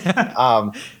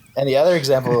 And the other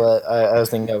example I was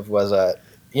thinking of was,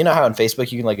 you know how on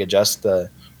Facebook you can like adjust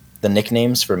the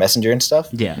nicknames for Messenger and stuff?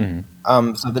 Yeah.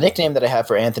 Mm-hmm. So the nickname that I have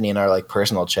for Anthony in our like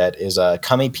personal chat is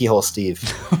Cummy Peehole Steve.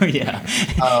 Oh yeah.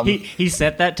 He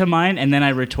set that to mine, and then I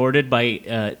retorted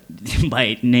by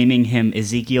naming him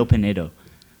Ezekiel Pinedo.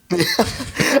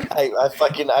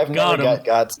 I've never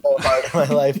got so hard in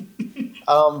my life.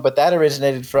 But that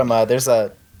originated from there's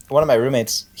one of my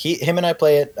roommates. Him and I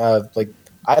play it like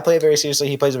I play it very seriously.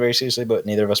 He plays it very seriously, but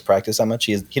neither of us practice that much.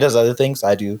 He does other things.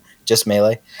 I do just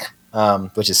Melee.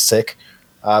 Which is sick.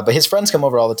 But his friends come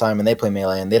over all the time, and they play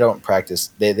Melee, and they don't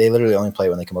practice. They literally only play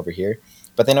when they come over here.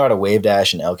 But they know how to wave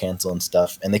dash and L cancel and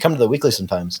stuff. And they come to the weekly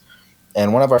sometimes.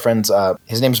 And one of our friends,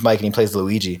 his name's Mike, and he plays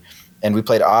Luigi. And we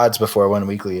played odds before one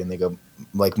weekly, and they go,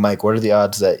 like, Mike, what are the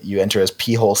odds that you enter as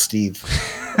Peehole Steve?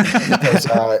 Because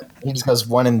he just goes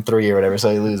 1 in 3 or whatever,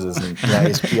 so he loses. And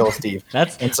he's Peehole Steve. I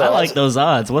like those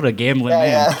odds. What a gambling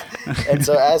man. Yeah. And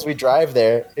so as we drive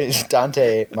there,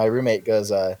 Dante, my roommate,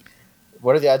 goes,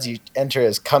 what are the odds you enter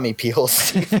as Cummy Peehole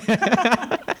Steve?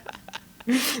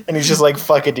 And he's just like,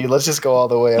 fuck it, dude. Let's just go all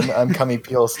the way. I'm Cummy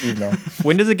Peehole Steve now.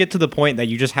 When does it get to the point that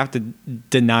you just have to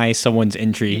deny someone's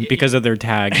entry because of their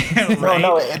tag? Right?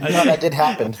 No, that did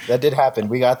happen.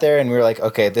 We got there and we were like,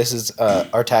 okay, this is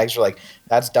our tags were like,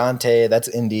 that's Dante, that's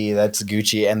Indy, that's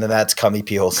Gucci, and then that's Cummy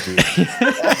Peehole Steve.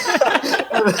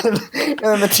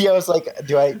 then the TO was like,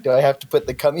 do I have to put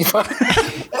the cummy part?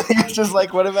 He's just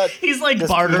like, what about? He's like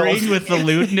bartering with the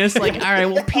lewdness. Like, all right,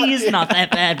 well, pee's not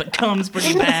that bad, but cum's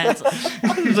pretty bad.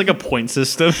 It's like a point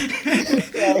system.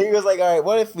 Yeah, he was like, all right,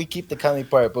 what if we keep the cummy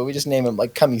part, but we just name him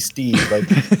like Cummy Steve? Like,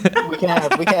 we can't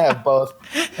have both.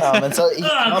 And so he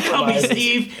Cummy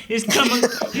Steve is coming.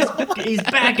 He's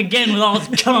back again with all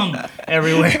his cum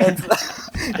everywhere.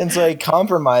 And so he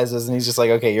compromises, and he's just like,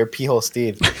 okay, you're Peehole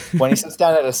Steve. When he sits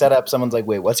down at a setup, someone's like,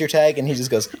 wait, what's your tag? And he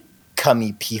just goes,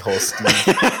 Cummy Peehole Steve.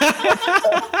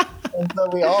 And so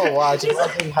we all watch. It's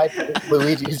like hyper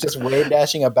Luigi's just wave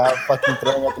dashing about, fucking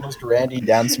throwing out the most randy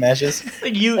down smashes.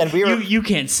 Like you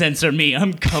can't censor me.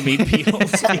 I'm Cummy Peehole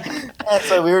Steve. And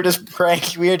so we were just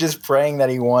praying that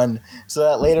he won, so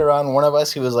that later on, one of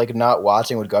us who was like not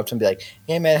watching would go up to him and be like,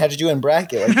 "Hey man, how'd you do in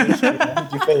bracket? Like, how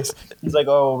did you face?" He's like,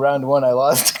 "Oh, round 1, I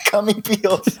lost to Cummy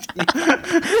Peehole Steve."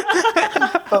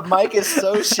 But Mike is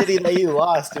so shitty that he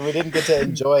lost, and we didn't get to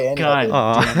enjoy any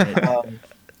of it.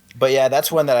 But yeah,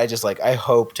 that's one that I just like. I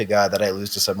hope to God that I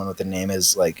lose to someone with a name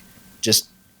as like just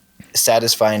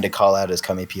satisfying to call out as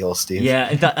Cummy Peehole Steve.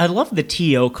 Yeah, I love the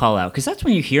TO call out because that's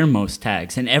when you hear most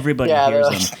tags and everybody hears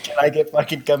like, them. Can I get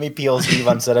fucking Cummy Peehole Steve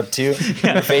on setup 2?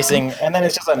 Yeah. Facing, and then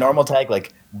it's just a normal tag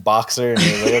like Boxer, and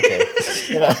you're like, okay.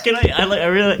 You know? Can I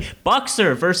really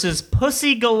Boxer versus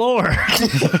Pussy Galore.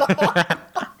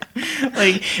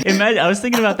 Like, imagine, I was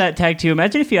thinking about that tag too.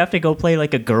 Imagine if you have to go play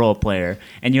like a girl player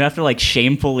and you have to like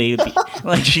shamefully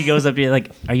like she goes up to you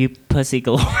like, "Are you Pussy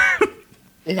Galore?"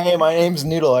 Hey, my name's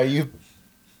Noodle. Are you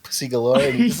Pussy Galore?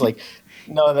 And you're just like,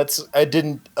 no, I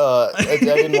didn't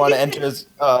want to enter as.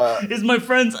 Is my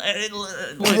friend's?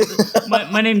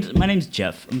 My name's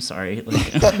Jeff. I'm sorry.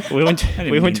 Like, we went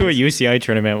to a UCI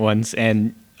tournament once,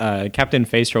 and Captain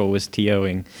Faceroll was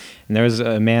TOing, and there was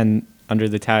a man under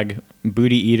the tag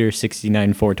Booty Eater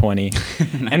 69420,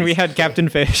 nice. And we had Captain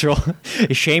Faceroll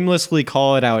shamelessly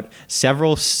call it out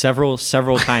several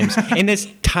times in this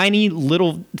tiny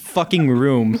little fucking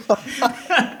room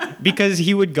because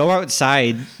he would go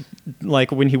outside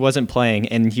like when he wasn't playing,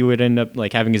 and he would end up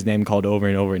like having his name called over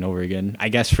and over and over again, I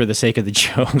guess for the sake of the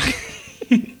joke.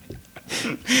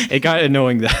 It got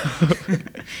annoying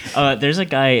though. There's a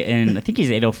guy in, I think he's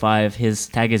 805. His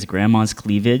tag is Grandma's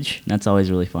Cleavage. That's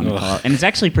always really fun to call out. And it's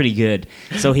actually pretty good.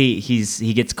 So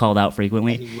he gets called out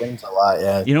frequently. He wins a lot,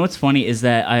 yeah. You know what's funny is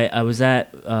that I was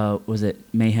at was it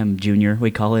Mayhem Junior, we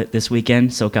call it, this weekend,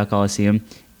 SoCal Coliseum,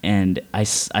 and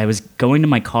I was going to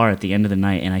my car at the end of the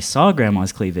night, and I saw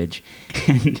Grandma's Cleavage,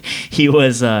 and he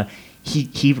was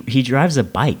he drives a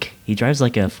bike. He drives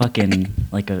like a fucking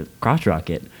like a crotch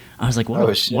rocket. I was like, what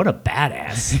a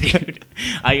badass, dude.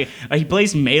 He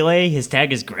plays Melee. His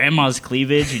tag is Grandma's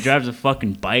Cleavage. He drives a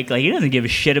fucking bike. Like, he doesn't give a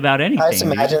shit about anything. I just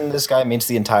imagine this guy meets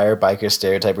the entire biker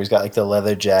stereotype where he's got like the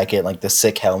leather jacket and like the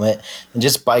sick helmet and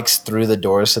just bikes through the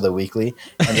doors to the weekly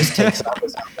and just takes off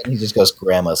his helmet and he just goes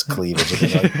Grandma's Cleavage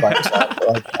and then like bikes out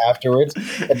like afterwards.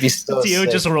 That'd be so Theo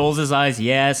sick. just rolls his eyes.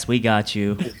 Yes, we got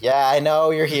you. Yeah, I know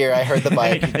you're here. I heard the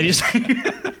bike. I just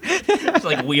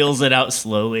like wheels it out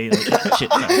slowly. Like,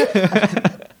 shit.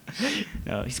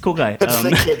 No, he's a cool guy. Puts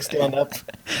the kickstand up.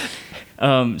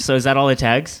 So is that all the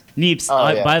tags? Neeps.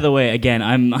 Yeah. By the way, again,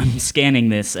 I'm scanning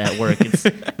this at work. It's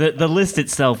the list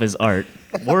itself is art,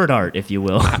 word art, if you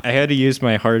will. I had to use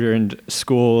my hard-earned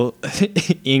school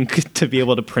ink to be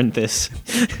able to print this.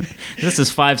 This is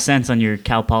 5 cents on your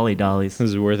Cal Poly dollies.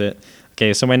 This is worth it.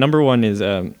 Okay, so my number one is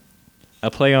a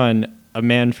play on a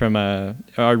man from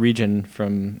our region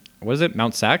from, what is it,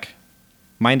 Mount Sac?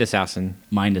 Mind Assassin.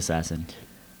 Mind Assassin.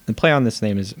 The play on this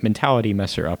name is Mentality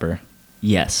Messer Upper.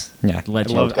 Yes. Yeah,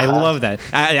 I love that.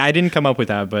 I didn't come up with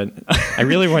that, but I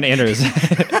really want to enter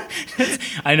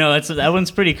I know, that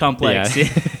one's pretty complex. Yeah.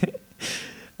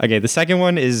 Okay, the second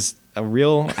one is a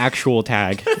real actual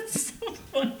tag. That's so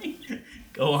funny.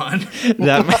 Go on.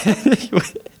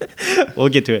 We'll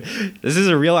get to it. This is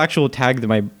a real actual tag that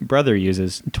my brother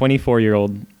uses.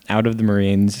 24-year-old, out of the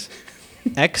Marines,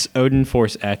 ex Odin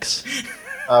Force X.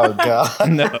 Oh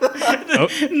god! No.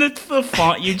 The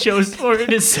font you chose for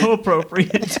it is so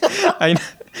appropriate.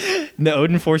 The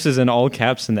Odin Force is in all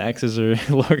caps and the X's are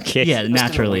lowercase. Yeah,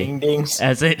 naturally,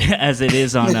 as it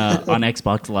is on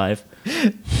Xbox Live.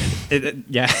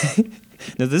 Yeah.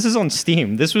 No, this is on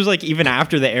Steam. This was like even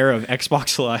after the era of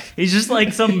Xbox Live. He's just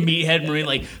like some meathead Marine,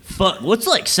 like, fuck, what's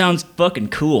like sounds fucking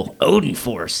cool? Odin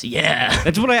Force, yeah.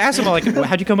 That's what I asked him. I'm like,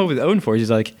 how'd you come up with Odin Force?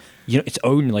 He's like, it's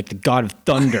Odin, like the god of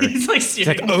thunder. He's like, it's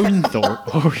like Odin Thor.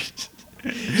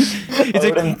 It's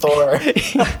Odin Thor.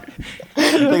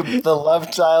 the love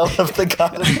child of the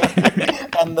god of thunder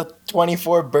and the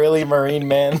 24 burly Marine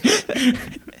man.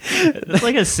 That's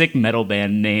like a sick metal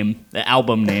band name, the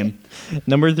album name.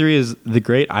 Number 3 is The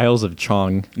Great Isles of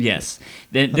Chong. Yes.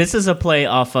 This is a play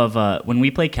off of when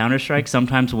we play Counter-Strike,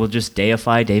 sometimes we'll just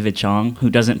deify David Chong, who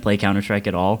doesn't play Counter-Strike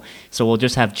at all. So we'll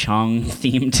just have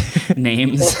Chong-themed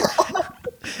names.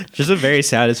 Just a very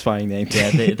satisfying name.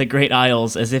 Yeah, the Great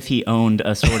Isles, as if he owned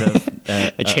a sort of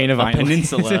a chain of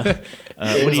islands. Peninsula.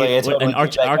 An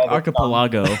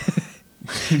archipelago.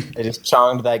 They just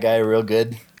chonged that guy real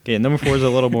good. Okay, number 4 is a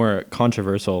little more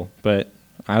controversial, but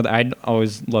I'd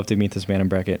always love to meet this man in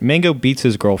bracket. Mango beats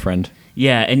his girlfriend.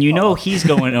 Yeah, and he's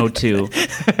going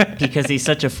 0-2 because he's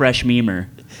such a fresh memer.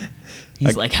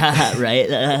 He's like, haha, right?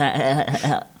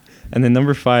 And then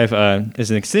number 5 is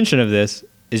an extension of this,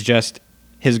 is just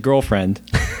his girlfriend.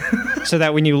 So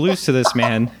that when you lose to this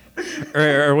man,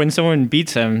 or when someone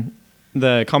beats him,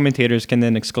 the commentators can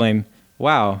then exclaim,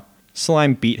 wow,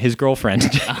 Slime beat his girlfriend.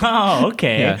 Oh,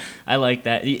 okay. Yeah. I like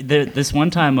that. This one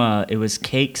time, it was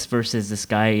Cakes versus this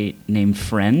guy named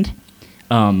Friend.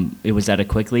 It was at a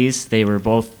Quicklies. They were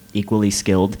both equally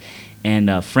skilled,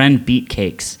 and Friend beat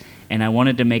Cakes. And I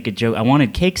wanted to make a joke. I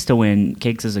wanted Cakes to win.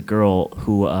 Cakes is a girl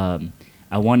who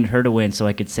I wanted her to win so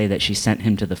I could say that she sent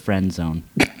him to the friend zone.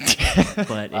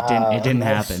 But it didn't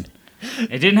happen.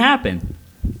 It didn't happen.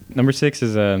 Number 6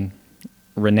 is a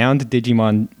renowned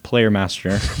Digimon player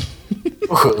master.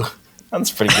 Ooh, that's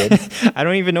pretty good. I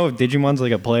don't even know if Digimon's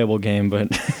like a playable game,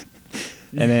 but...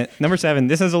 And then number 7,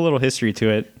 this has a little history to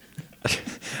it.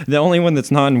 The only one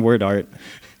that's not in word art.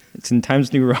 It's in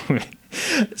Times New Roman.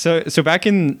 So back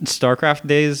in StarCraft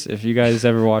days, if you guys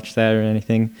ever watched that or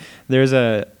anything, there's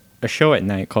a show at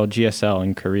night called GSL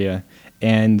in Korea,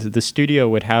 and the studio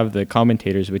would have the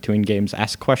commentators between games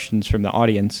ask questions from the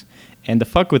audience, and to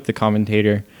fuck with the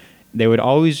commentator, they would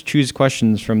always choose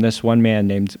questions from this one man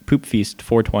named Poop Feast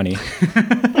 420.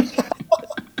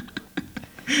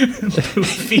 Poop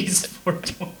Feast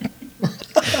 420.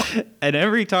 And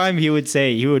every time he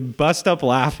would bust up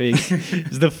laughing.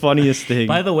 It's the funniest thing.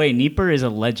 By the way, Neeper is a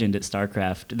legend at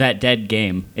StarCraft, that dead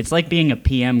game. It's like being a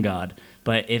PM god,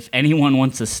 but if anyone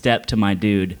wants a step to my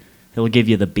dude, he'll give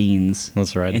you the beans.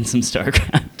 That's right. In some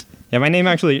StarCraft. Yeah, my name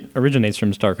actually originates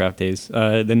from StarCraft days.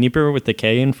 The Neeper with the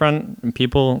K in front,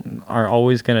 people are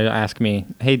always going to ask me,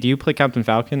 hey, do you play Captain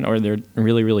Falcon? Or they're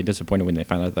really, really disappointed when they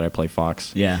find out that I play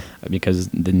Fox. Yeah. Because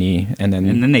the knee. And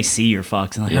then they see your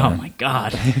Fox and they're like, oh my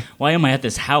God, why am I at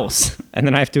this house? And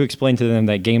then I have to explain to them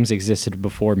that games existed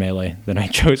before Melee. Then I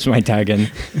chose my tag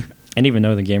in. And even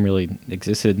though the game really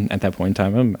existed at that point in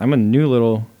time, I'm a new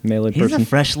little Melee person. He's a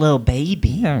fresh little baby.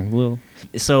 Yeah, little.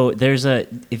 So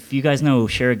if you guys know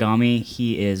Shiragami,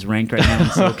 he is ranked right now in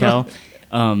SoCal.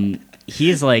 He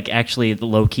is like actually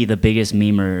low-key the biggest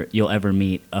memer you'll ever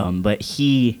meet. But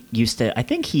he I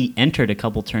think he entered a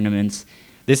couple tournaments.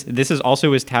 This is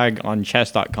also his tag on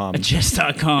chess.com.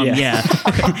 Chess.com, yeah.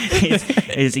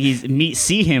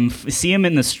 See him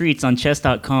in the streets on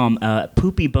chess.com,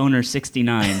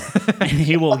 poopyboner69, and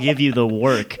he will give you the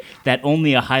work that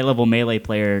only a high-level Melee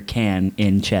player can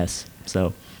in chess.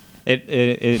 So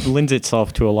it lends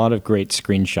itself to a lot of great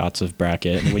screenshots of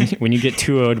bracket when you get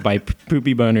 2-0'd by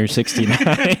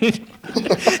poopyboner69.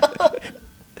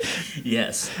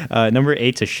 Yes. Number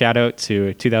 8's a shout out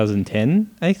to 2010,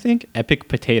 I think. Epic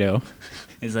Potato.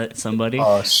 Is that somebody?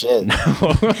 Oh shit!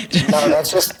 No,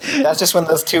 that's just when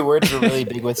those two words were really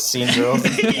big with scene girls.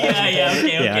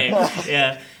 Okay.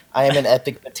 Yeah. I am an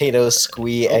epic potato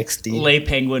squee XD. Lay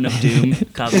Penguin of Doom,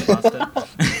 Cosmo Pasta.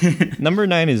 Number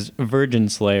 9 is Virgin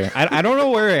Slayer. I don't know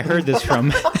where I heard this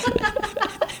from.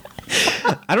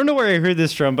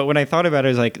 But when I thought about it,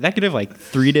 I was like, that could have like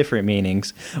 3 different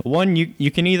meanings. One,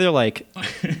 you can either like,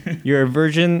 you're a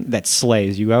virgin that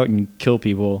slays, you go out and kill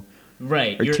people.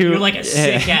 Right. You're like a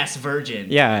sick ass virgin.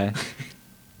 Yeah.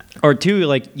 Or 2,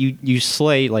 like you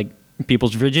slay like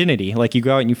people's virginity. Like you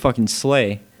go out and you fucking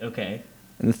slay. Okay.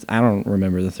 And I don't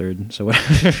remember the 3rd, so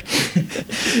whatever.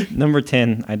 Number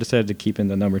 10, I decided to keep in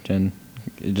the number 10.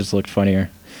 It just looked funnier.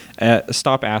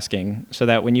 Stop asking, so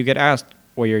that when you get asked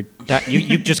where your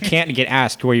you just can't get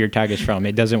asked where your tag is from.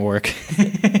 It doesn't work.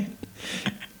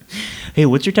 Hey,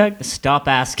 what's your tag? Stop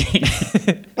asking.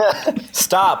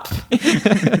 Stop.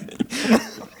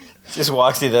 Just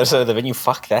walks to the other side of the venue.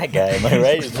 Fuck that guy. Am I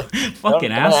right?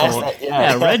 Fucking asshole.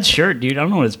 Yeah, red shirt, dude. I don't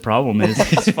know what his problem is.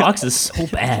 His Fox is so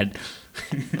bad.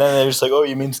 Then they're just like, oh,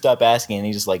 you mean stop asking? And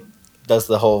he just like does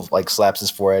the whole like slaps his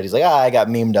forehead. He's like, I got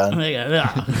memed on.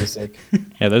 Yeah,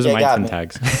 those are my 10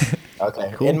 tags.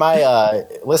 Okay. Cool. In my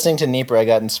listening to Neeper, I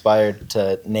got inspired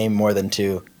to name more than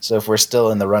 2. So if we're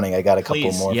still in the running, I got a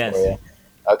couple more for you.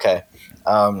 Okay.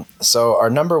 So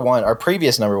our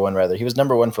previous number one rather, he was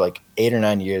number one for like 8 or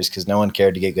 9 years because no one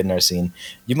cared to get good in our scene.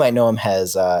 You might know him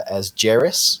as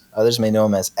Jairus. Others may know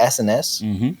him as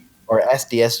SNS or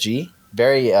SDSG.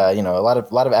 Very, a lot of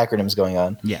acronyms going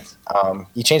on. Yes.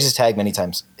 He changed his tag many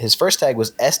times. His first tag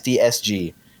was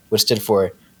SDSG, which stood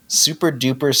for Super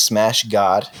Duper Smash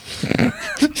God.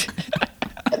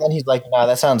 And then he's like, "No,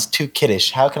 that sounds too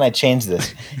kiddish. How can I change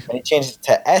this?" And he changed it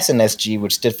to SNSG,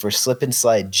 which stood for Slip and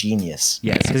Slide Genius.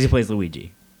 Yes, because he plays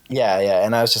Luigi. Yeah.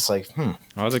 And I was just like,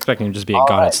 I was expecting him to just be a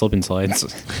god at slip and slides.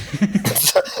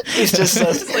 He's just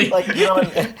like you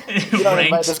don't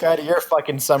invite this guy to your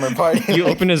fucking summer party. You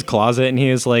open his closet and he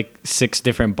has like 6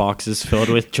 different boxes filled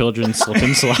with children's slip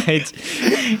and slides.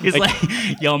 He's like,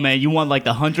 "Yo, man, you want like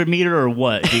the 100-meter or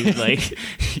what, dude? Like,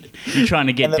 you trying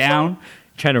to get down?"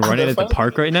 Trying to run it at the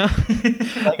park right now.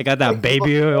 I got that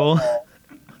baby oil.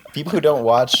 People who don't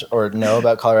watch or know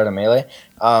about Colorado Melee,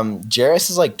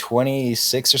 Jairus is like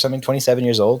 26 or something, 27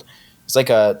 years old. He's like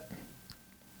a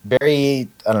very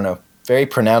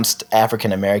pronounced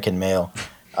African American male,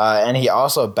 and he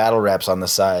also battle raps on the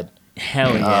side.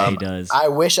 Hell yeah, he does. I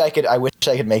wish I could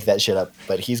make that shit up,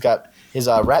 but he's got his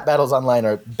rap battles online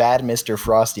are Bad Mr.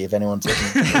 Frosty. If anyone's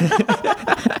looking.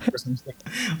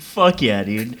 Fuck yeah,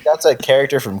 dude. That's a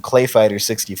character from Clay Fighter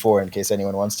 64, in case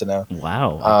anyone wants to know.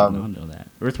 Wow, I did not know that.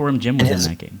 Earthworm Jim was in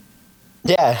that game.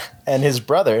 Yeah, and his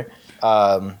brother,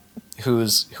 who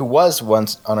was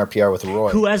once on our PR with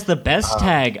Roy. Who has the best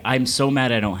tag? I'm so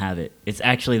mad I don't have it. It's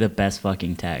actually the best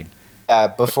fucking tag.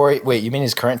 Wait, you mean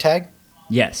his current tag?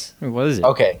 Yes. Wait, what is it?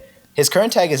 Okay. His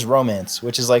current tag is Romance,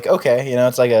 which is like, okay,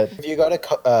 it's like if you go to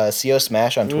CO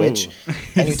Smash on Twitch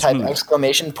and you type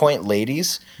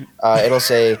 !ladies, it'll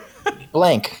say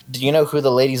blank. Do you know who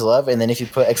the ladies love? And then if you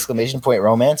put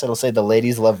 !romance, it'll say the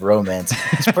ladies love romance.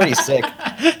 It's pretty sick.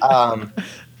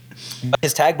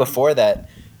 His tag before that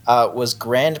was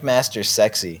Grandmaster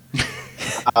Sexy.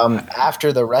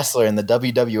 After the wrestler in the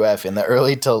WWF in the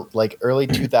early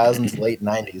 2000s, late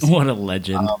 90s. What a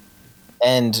legend.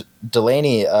 And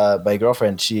Delaney, my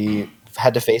girlfriend, she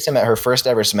had to face him at her first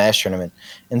ever Smash tournament.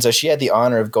 And so she had the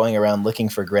honor of going around looking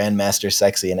for Grandmaster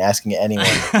Sexy and asking anyone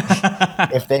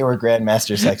if they were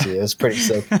Grandmaster Sexy. It was pretty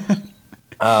sick.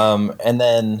 And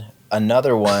then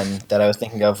another one that I was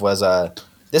thinking of was,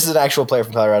 this is an actual player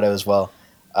from Colorado as well,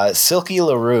 Silky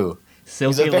LaRue.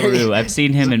 Silky LaRue. I've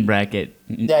seen him in bracket.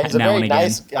 Yeah, he's a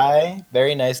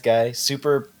very nice guy,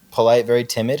 super polite, very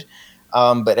timid.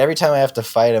 But every time I have to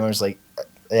fight him, I'm just like,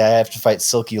 I have to fight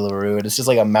Silky LaRue, and it's just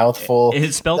like a mouthful.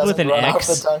 It's spelled with an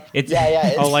X. It's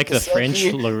like the Silky, French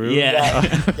LaRue. Yeah,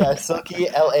 Silky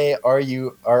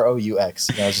LARUX.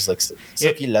 And I was just like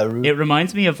Silky LaRue. It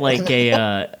reminds me of like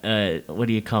a what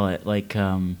do you call it? Like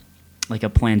a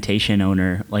plantation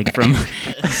owner, like from.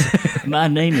 My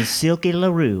name is Silky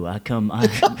LaRue.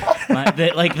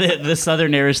 The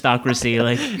Southern aristocracy.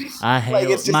 Like I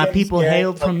hail, my people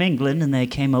hailed from England, and they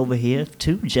came over here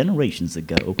 2 generations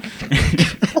ago.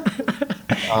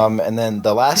 And then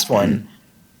the last one,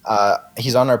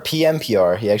 he's on our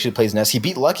PMPR. He actually plays Ness. He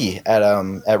beat Lucky at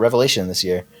Revelation this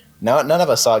year. None of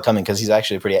us saw it coming because he's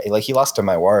actually pretty. Like he lost to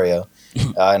my Wario,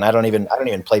 and I don't even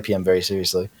play PM very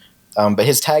seriously. But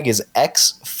his tag is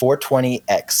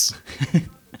X420X.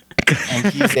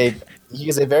 And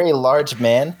he's a very large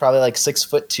man, probably like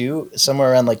 6'2",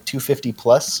 somewhere around like 250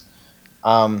 plus.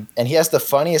 And he has the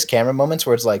funniest camera moments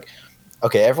where it's like,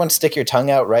 okay, everyone stick your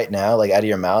tongue out right now, like out of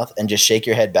your mouth, and just shake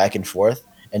your head back and forth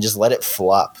and just let it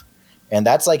flop. And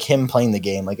that's like him playing the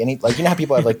game. Like you know how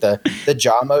people have like the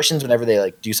jaw motions whenever they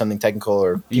like do something technical,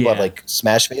 or people have like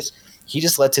smash face. He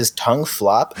just lets his tongue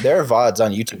flop. There are VODs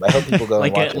on YouTube. I hope people go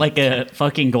and watch like a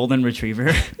fucking golden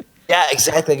retriever. Yeah,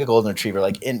 exactly like a golden retriever,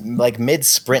 like in like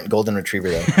mid-sprint golden retriever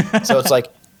though. So it's like,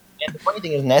 and the funny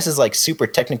thing is, Ness is like super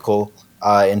technical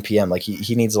in PM. Like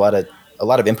he needs a lot of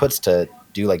inputs to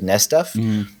do like Ness stuff,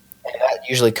 and that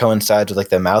usually coincides with like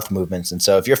the mouth movements. And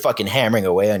so if you're fucking hammering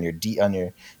away on your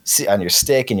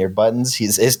stick and your buttons,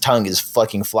 his tongue is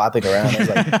fucking flopping around. There's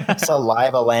like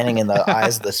saliva landing in the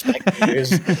eyes of the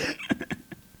spectators.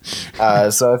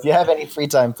 So if you have any free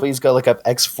time, please go look up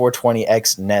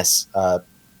X420X Ness.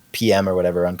 PM or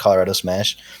whatever on Colorado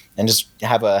Smash, and just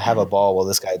have a ball while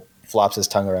this guy flops his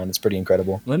tongue around. It's pretty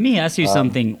incredible. Let me ask you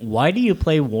something. Why do you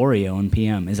play Wario in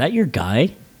PM? Is that your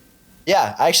guy?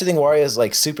 Yeah, I actually think Wario is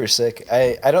like super sick.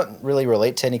 I don't really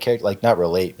relate to any character, like not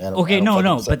relate.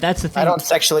 But that's the thing. I don't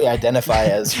sexually identify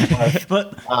as.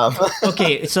 But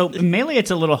okay, so Melee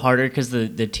it's a little harder because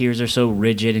the tiers are so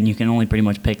rigid, and you can only pretty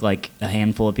much pick like a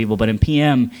handful of people. But in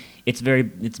PM,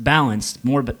 it's balanced,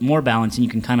 more balanced, and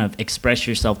you can kind of express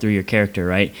yourself through your character,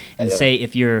 right? And say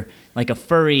if you're like a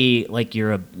furry, like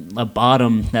you're a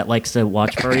bottom that likes to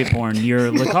watch furry porn,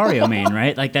 you're Lucario main,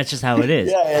 right? Like that's just how it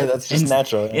is. Yeah, that's just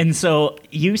natural. Yeah. And so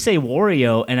you say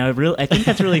Wario, and I think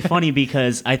that's really funny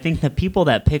because I think the people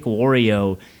that pick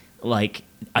Wario like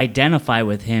identify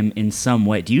with him in some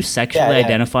way. Do you sexually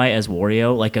identify as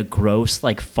Wario, like a gross,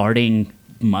 like farting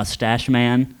mustache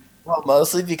man? Well,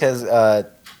 mostly because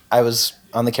I was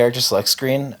on the character select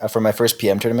screen for my first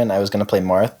PM tournament. I was going to play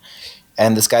Marth.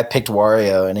 And this guy picked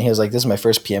Wario, and he was like, "This is my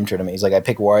first PM tournament." He's like, "I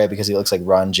picked Wario because he looks like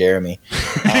Ron Jeremy."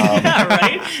 Yeah,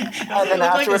 right. And then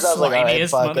afterwards, I was like, "All right,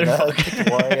 fuck." And I picked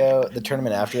Wario the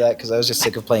tournament after that because I was just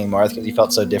sick of playing Marth because he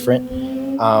felt so different.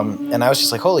 And I was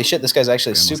just like, "Holy shit, this guy's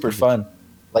actually super fun.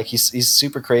 Like he's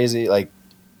super crazy. Like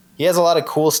he has a lot of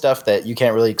cool stuff that you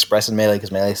can't really express in Melee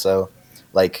because Melee is so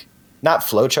like not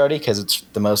flowcharty because it's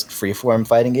the most freeform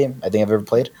fighting game I think I've ever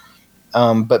played."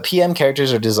 But PM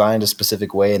characters are designed a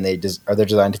specific way, and they're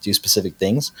designed to do specific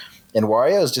things. And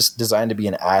Wario is just designed to be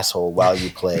an asshole while you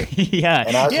play. Yeah,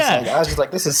 and I was just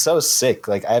like, this is so sick.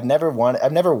 Like I've never won,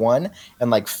 and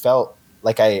like felt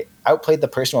like I outplayed the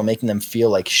person while making them feel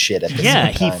like shit at the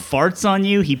same time. He farts on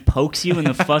you. He pokes you in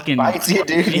the fucking. Bites you,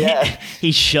 dude. Yeah.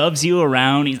 He shoves you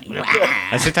around. He's like,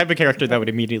 that's the type of character that would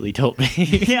immediately tilt me.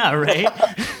 Yeah, right.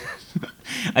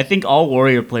 I think all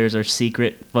Warrior players are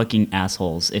secret fucking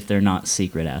assholes if they're not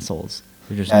secret assholes.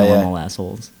 They're just normal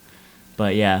assholes.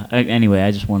 But yeah, anyway,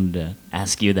 I just wanted to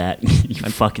ask you that, you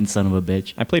fucking son of a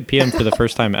bitch. I played PM for the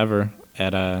first time ever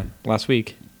at last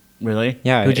week. Really?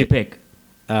 Yeah. Who'd you pick?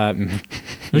 Who'd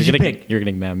you pick? You're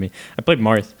getting mad at me. I played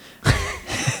Marth.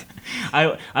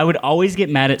 I would always get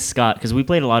mad at Scott because we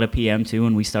played a lot of PM too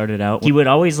when we started out. He would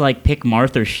always like pick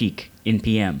Marth or Sheik in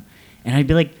PM. And I'd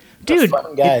be like, dude,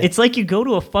 it's like you go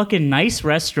to a fucking nice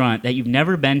restaurant that you've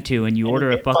never been to and you order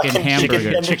a fucking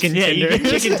hamburger. Chicken tenders. You get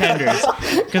chicken tenders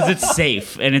because it's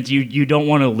safe and it's you don't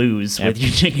want to lose with your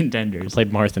chicken tenders. I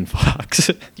played Marth and Fox.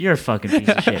 You're a fucking piece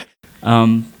of shit.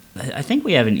 I think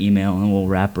we have an email and we'll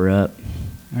wrap her up.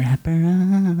 Wrap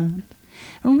her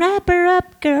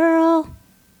up, girl.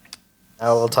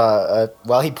 We'll talk,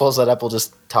 while he pulls that up, we'll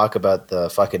just talk about the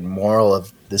fucking moral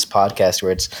of this podcast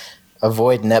where it's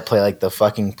avoid net play like the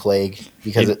fucking plague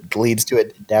because it leads to a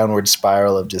downward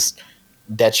spiral of just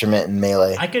detriment in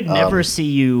Melee. I could never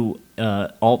see you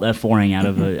alt F4ing out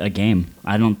of a game.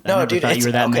 I thought you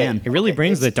were that man. It really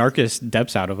brings the darkest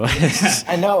depths out of us.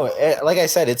 I know. Like I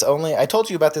said, it's only I told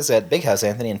you about this at Big House,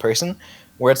 Anthony, in person,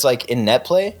 where it's like in net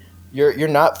play, you're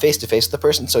not face to face with the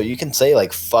person, so you can say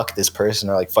like fuck this person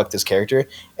or like fuck this character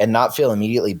and not feel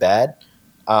immediately bad.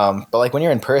 But like when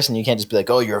you're in person, you can't just be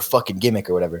like, oh, you're a fucking gimmick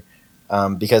or whatever.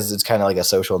 Because it's kind of like a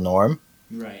social norm.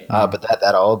 Right. But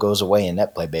that all goes away in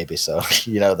net play, baby. So,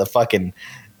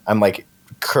 I'm like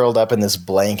curled up in this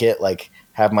blanket, like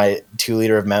have my 2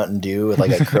 liter of Mountain Dew with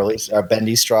like a curly or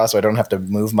bendy straw so I don't have to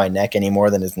move my neck any more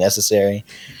than is necessary.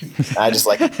 I just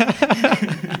like,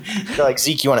 they're like,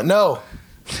 Zeke, you want to? No.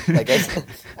 Like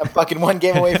I'm fucking 1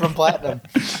 game away from platinum.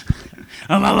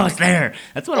 I'm almost there.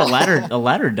 That's what a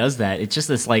ladder does that. It's just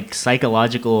this like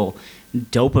psychological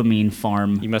dopamine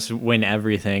farm. You must win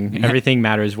everything. Yeah. Everything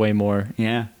matters way more.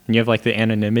 Yeah. And you have like the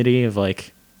anonymity of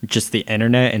like just the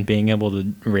internet and being able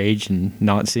to rage and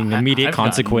not seeing immediate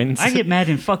consequence. I get mad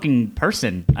in fucking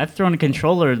person. I've thrown a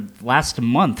controller last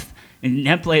month. And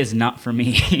net play is not for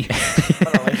me.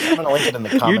 I'm gonna link it in the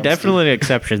comments. You're definitely an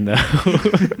exception, though.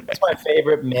 That's my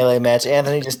favorite Melee match.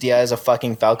 Anthony just DIs a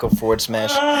fucking Falco forward smash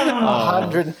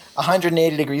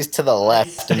 180 degrees to the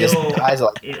left and just dies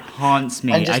like... It haunts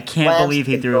me. I can't believe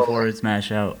he threw a forward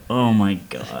smash out. Oh my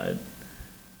god.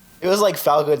 It was like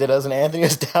Falco did us, and Anthony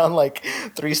was down like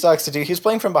 3 stocks to 2. He was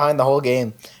playing from behind the whole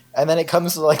game. And then it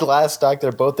comes to like last stock,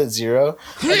 they're both at 0.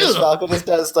 And this Falco just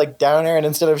does like down air, and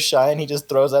instead of shine, he just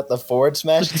throws out the forward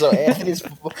smash. So Anthony's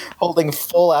holding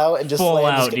full out and just full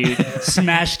out, dude.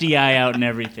 Smash DI out and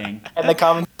everything. And the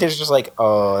commentator's just like,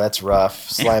 "Oh, that's rough."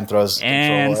 Slime throws his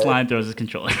and controller. Slime throws his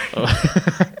controller.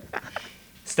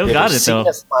 Still got it though.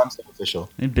 Slime's official.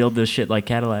 They build this shit like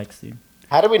Cadillacs, dude.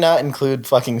 How do we not include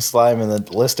fucking Slime in the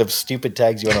list of stupid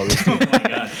tags you want to list? Oh my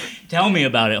god. Tell me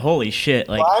about it. Holy shit.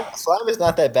 Like Slime is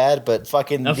not that bad, but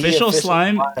fucking official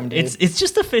slime it's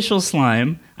just official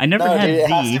slime. I never had it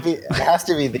has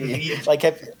to be the.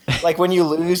 Like when you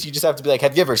lose, you just have to be like,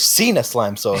 have you ever seen a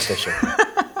slime so official?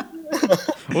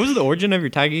 What was the origin of your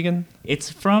tag again? It's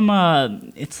from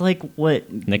it's like what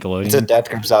Nickelodeon. It's a Death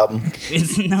Grips album.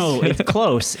 It's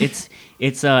close. It's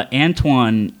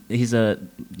Antoine. He's a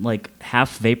like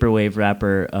half vaporwave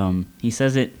rapper. He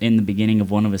says it in the beginning of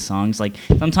one of his songs. Like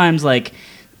sometimes like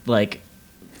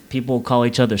people call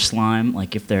each other slime,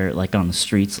 like if they're like on the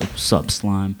streets, like what's up,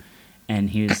 slime? And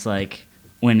he was like,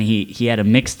 when he had a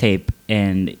mixtape,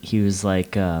 and he was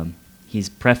like, he's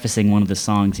prefacing one of the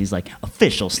songs. He's like,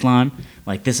 official slime,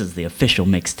 like this is the official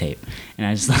mixtape. And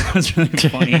I just thought that was really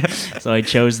funny, so I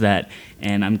chose that.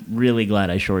 And I'm really glad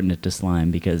I shortened it to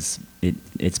slime because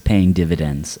it's paying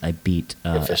dividends. I beat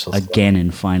a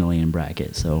Ganon finally in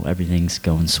bracket, so everything's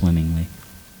going swimmingly.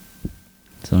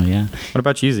 So yeah. What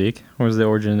about you, Zeke? What was the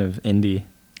origin of indie?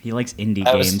 He likes indie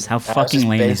games. How fucking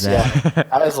lame is that? Yeah.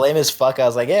 I was lame as fuck. I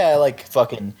was like, yeah, I like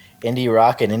fucking indie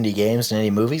rock and indie games and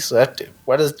indie movies. So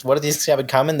what do these have in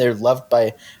common? They're loved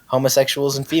by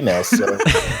homosexuals and females. So.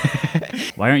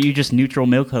 Why aren't you just Neutral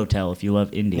Milk Hotel if you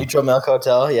love indie? Neutral Milk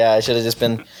Hotel? Yeah, I should have just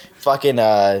been fucking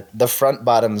the Front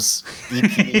Bottoms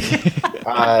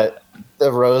EP.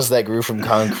 The Rose That Grew from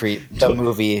Concrete, the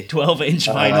movie. 12-inch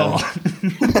vinyl.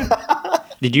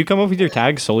 Did you come up with your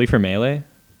tag solely for Melee?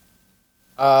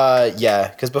 Yeah,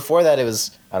 because before that it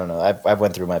was, I don't know, I've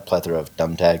went through my plethora of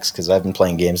dumb tags because I've been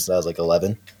playing games since I was like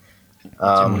 11.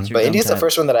 But Indie's the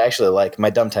first one that I actually like.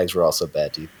 My dumb tags were also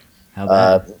bad, dude. How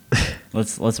bad?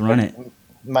 Let's run it.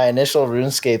 My initial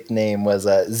RuneScape name was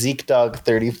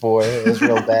ZekeDog34. It was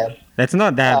real bad. That's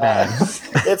not that bad.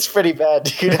 It's pretty bad,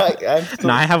 dude.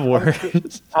 I have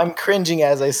words. I'm cringing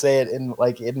as I say it in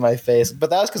my face. But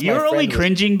that was because you're only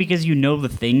cringing because you know the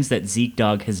things that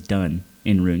ZekeDog has done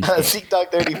in RuneScape.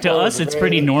 ZekeDog34. To us, it's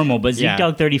pretty normal, but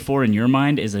ZekeDog34 in your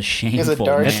mind is a shameful.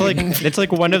 It's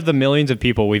like one of the millions of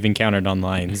people we've encountered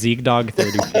online.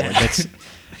 ZekeDog34. That's.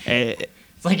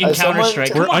 It's like in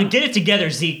Counter-Strike. Come on, get it together,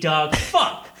 ZekeDog.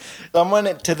 Fuck.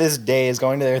 Someone to this day is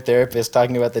going to their therapist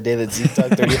talking about the day that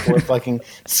ZekeDog34 fucking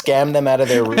scammed them out of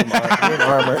their room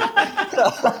armor.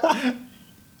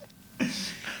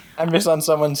 I'm just on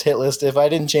someone's hit list. If I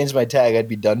didn't change my tag, I'd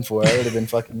be done for. I would have been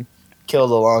fucking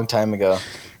killed a long time ago.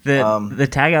 The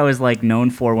tag I was like known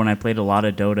for when I played a lot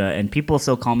of Dota, and people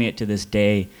still call me it to this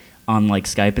day on like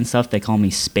Skype and stuff. They call me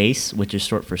Space, which is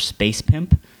short for Space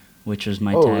Pimp, which was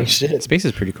my tag. Shit. Space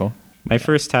is pretty cool. My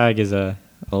first tag is a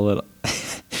little.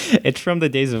 It's from the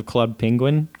days of Club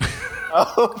Penguin.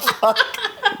 Oh fuck!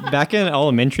 Back in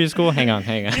elementary school. Hang on.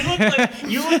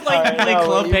 You look like you play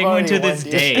Club Penguin to this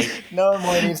day. No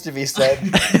more needs to be said.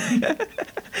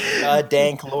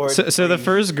 Dank Lord. So the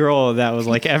first girl that was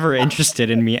like ever interested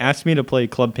in me asked me to play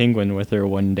Club Penguin with her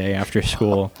one day after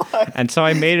school, and so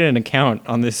I made an account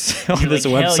on this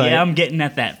website. Hell yeah, I'm getting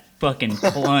at that fucking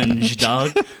plunge,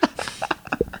 dog.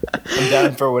 I'm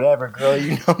down for whatever, girl.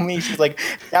 You know me. She's like,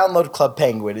 download Club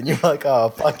Penguin, and you're like, oh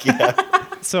fuck yeah.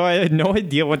 So I had no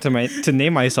idea what to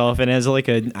name myself, and as like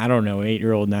a, I don't know,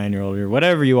 8-year-old, 9-year-old, or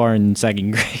whatever you are in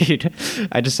second grade,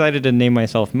 I decided to name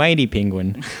myself Mighty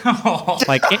Penguin. Oh,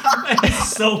 like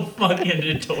it's so fucking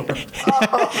adorable.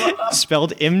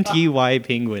 Spelled MTY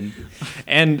Penguin.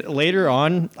 And later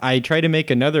on, I tried to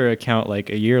make another account like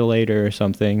a year later or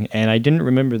something, and I didn't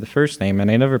remember the first name,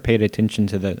 and I never paid attention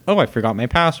to I forgot my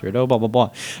password, blah, blah, blah.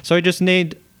 So I just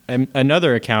made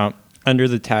another account under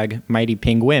the tag Mighty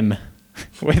Penguin.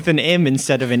 With an M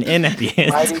instead of an N at the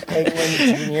end. Mighty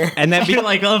Penguin Jr. And that you're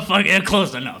like, oh fuck, yeah,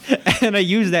 close enough. And I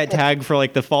used that tag for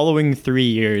like the following 3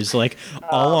 years, like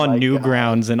all on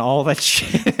Newgrounds and all that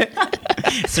shit.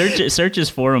 Search his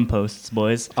forum posts,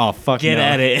 boys. Oh fuck, get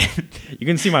at it. You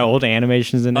can see my old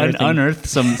animations and everything. Unearth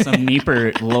some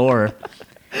Meeper lore.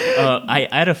 I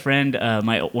had a friend,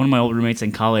 one of my old roommates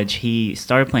in college. He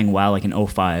started playing WoW like in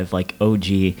 05, like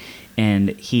OG, and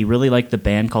he really liked the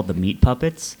band called the Meat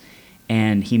Puppets.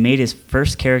 And he made his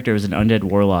first character as an undead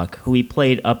warlock, who he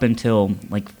played up until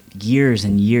like years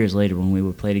and years later when we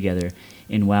would play together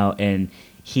in WoW. And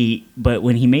but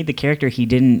when he made the character, he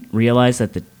didn't realize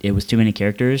that it was too many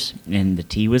characters and the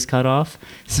T was cut off,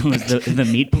 so it was the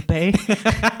meat poupée.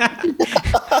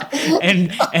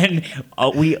 and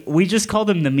we just called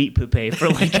him the meat poupée for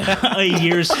like a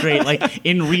year straight, like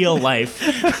in real life.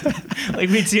 Like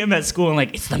we'd see him at school and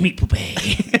like, it's the meat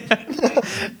poupée.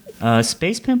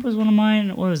 Space Pimp was one of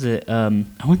mine. What was it? I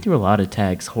went through a lot of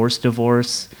tags. Horse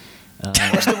Divorce.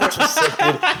 Horse Divorce was sick,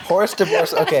 dude. Horse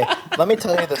Divorce. Okay, let me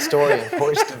tell you the story of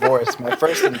Horse Divorce. My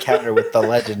first encounter with the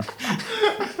legend.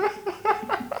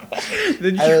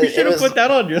 Then you should have put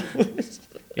that on your list.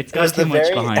 It's got too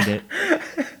much behind it.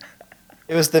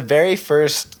 It was the very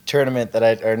first tournament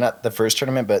or not the first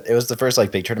tournament, but it was the first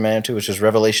like big tournament I went to, which was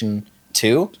Revelation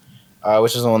 2,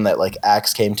 which is the one that like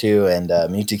Axe came to, and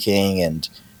Mewtwo King and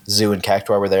Zoo and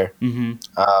Cactuar were there. Mm-hmm.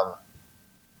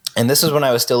 And this is when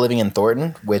I was still living in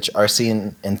Thornton, which our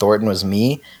scene in Thornton was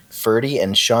me, Ferdy,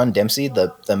 and Sean Dempsey,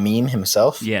 the meme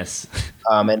himself. Yes.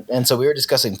 And so we were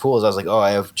discussing pools. I was like, oh,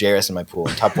 I have Jairus in my pool.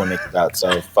 Top one makes it out,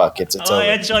 so fuck, it's over. I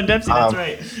had Sean Dempsey, that's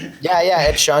right. Yeah,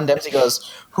 and Sean Dempsey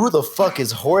goes, who the fuck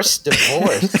is Horse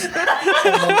Divorce?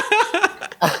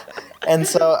 And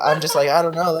so I'm just like, I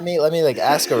don't know, let me like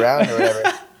ask around or whatever.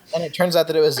 And it turns out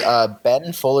that it was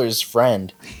Ben Fuller's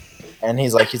friend. And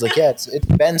he's like, yeah, it's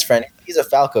Ben's friend. He's a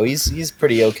Falco. He's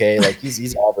pretty okay. Like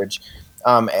he's average.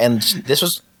 And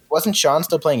this wasn't Sean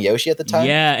still playing Yoshi at the time?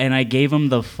 Yeah, and I gave him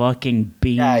the fucking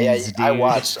beans. Yeah. Dude. I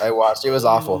watched. It was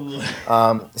awful.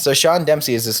 So Sean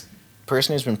Dempsey is this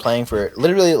person who's been playing for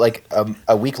literally like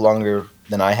a week longer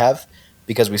than I have,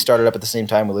 because we started up at the same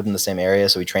time. We lived in the same area,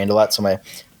 so we trained a lot. So my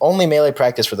only Melee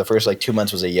practice for the first like 2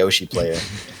 months was a Yoshi player.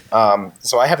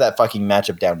 So I have that fucking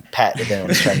matchup down pat if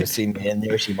anyone's trying to see me in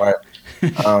Yoshi Mart.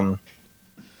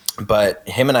 But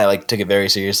him and I like took it very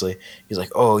seriously. He's like,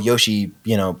 oh, Yoshi,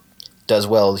 does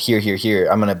well here.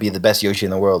 I'm going to be the best Yoshi in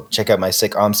the world. Check out my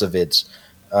sick AMSA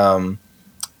vids.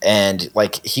 And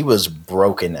like he was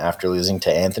broken after losing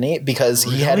to Anthony because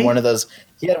he had one of those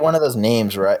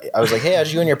names where I was like, hey, how'd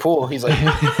you do in your pool? He's like,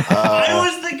 I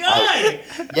was the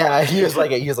guy. He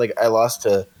was like, I lost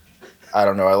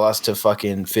to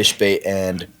fucking Fishbait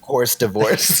and Horse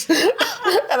Divorce.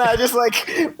 And I just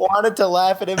like wanted to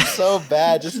laugh at him so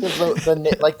bad, just because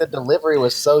the delivery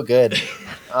was so good.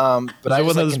 But I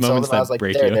was one of those moments that I was like,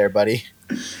 there, buddy.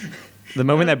 The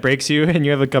moment that breaks you and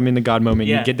you have a coming to God moment,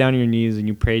 you get down on your knees and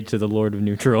you pray to the Lord of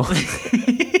Neutral.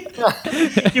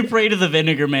 You pray to the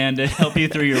Vinegar Man to help you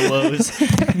through your woes.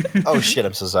 Oh shit,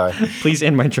 I'm so sorry. Please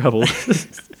end my trouble.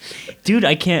 Dude,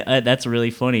 I can't. That's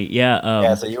really funny.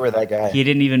 Yeah. So you were that guy. He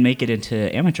didn't even make it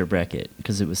into amateur bracket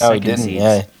because it was second seeds.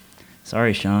 Yeah.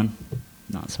 Sorry, Sean.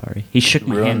 Not sorry. He shook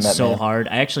my hand so hard.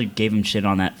 I actually gave him shit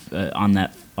on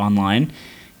that online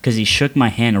because he shook my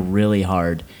hand really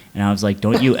hard. And I was like,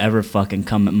 don't you ever fucking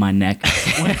come at my neck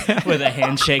with a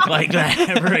handshake like that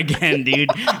ever again, dude.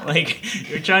 Like,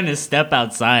 you're trying to step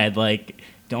outside. Like,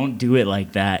 don't do it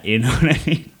like that. You know what I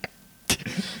mean?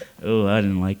 Oh, I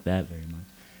didn't like that very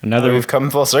much. We've come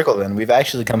full circle then. We've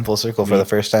actually come full circle for the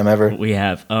first time ever. We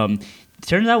have.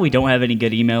 Turns out we don't have any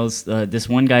good emails. This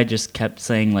one guy just kept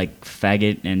saying, like,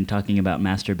 faggot and talking about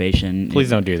masturbation. Please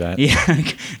don't do that.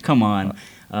 Yeah, come on.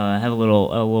 Have a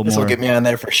little this more. Will get me on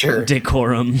there for sure.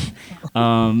 Decorum.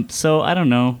 So I don't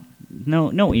know.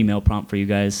 No email prompt for you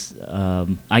guys.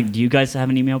 Do you guys have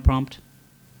an email prompt?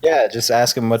 Yeah, just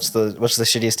ask them what's the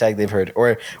shittiest tag they've heard,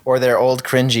 or their old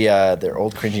cringy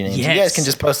names. Yes. You guys can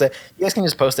just post that. You guys can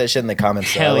just post that shit in the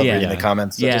comments. Hell yeah! In the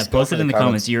comments. So yeah, post it in the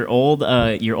comments. Your old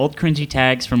cringy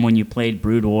tags from when you played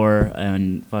Brood War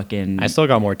and fucking. I still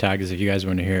got more tags if you guys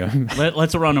want to hear them.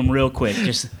 Let's run them real quick.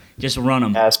 Just run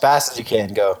them. As fast as you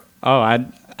can. Go. Oh,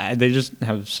 they just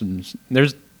have some.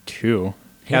 There's two.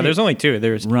 Yeah, there's only two.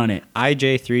 There's Run it.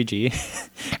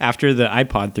 IJ3G. After the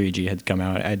iPod 3G had come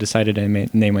out, I decided to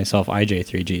name myself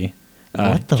IJ3G.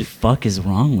 What the fuck is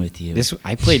wrong with you?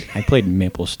 I played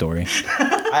Maple Story.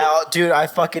 I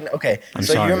fucking okay. I'm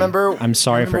sorry. You remember? I'm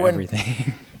sorry for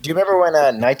everything. Do you remember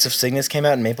when Knights of Cygnus came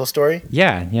out in Maple Story?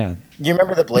 Yeah. You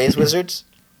remember the Blaze Wizards?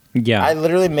 Yeah. I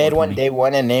literally made one day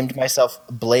one and named myself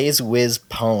Blaze Wiz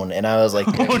Pone, and I was like,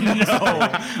 oh no,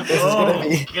 this is gonna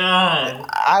be. God.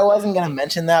 I wasn't gonna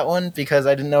mention that one because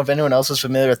I didn't know if anyone else was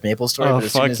familiar with Maple Story. But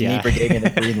as soon as Nieper gave me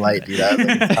the green light, dude, I was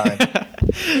like, it's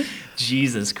time.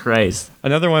 Jesus Christ.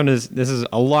 Another one is this is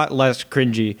a lot less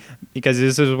cringy because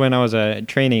this is when I was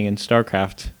training in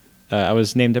StarCraft. I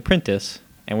was named Apprentice,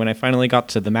 and when I finally got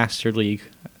to the Master League,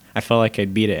 I felt like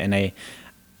I'd beat it, and I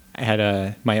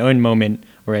had my own moment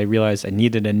where I realized I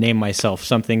needed to name myself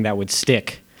something that would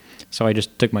stick. So I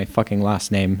just took my fucking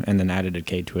last name and then added a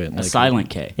K to it. A silent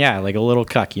K. Yeah, like a little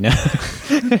cuck, you know?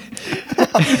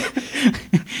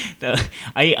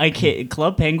 I can't,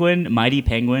 Club Penguin, Mighty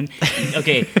Penguin.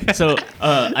 Okay, so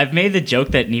I've made the joke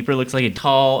that Nieper looks like a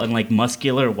tall and like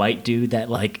muscular white dude that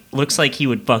like looks like he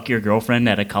would fuck your girlfriend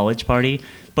at a college party,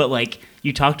 but like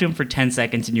you talk to him for 10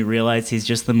 seconds and you realize he's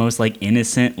just the most like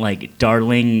innocent, like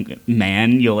darling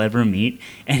man you'll ever meet.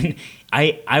 And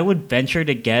I would venture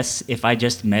to guess if I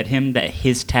just met him that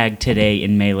his tag today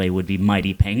in Melee would be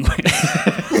Mighty Penguin.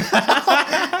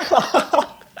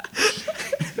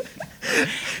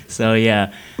 So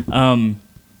yeah,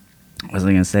 what was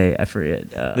I gonna say? I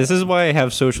forget. This is why I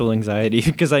have social anxiety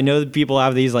because I know that people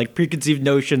have these like preconceived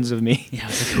notions of me. Yeah, I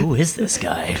was like, who is this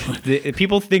guy?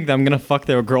 People think that I'm gonna fuck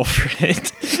their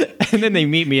girlfriend, and then they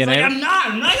meet me, and I'm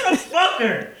not gonna fuck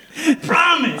her.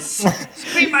 Promise.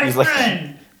 Be my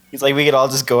friend. He's like, we could all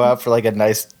just go out for like a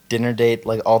nice dinner date,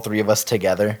 like all three of us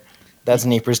together. That's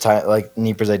Nieper's time, like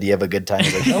Nieper's idea of a good time.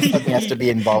 He's like, no fucking has to be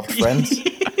involved friends.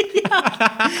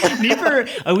 Nieper,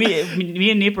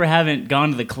 me and Nieper haven't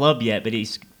gone to the club yet, but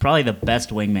he's probably the best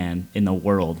wingman in the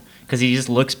world because he just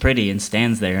looks pretty and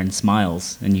stands there and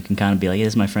smiles, and you can kind of be like, hey,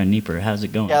 "This is my friend Nieper. How's it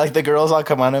going?" Yeah, like the girls all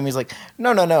come on him. He's like,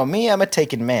 no, me, I'm a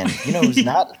taken man. You know who's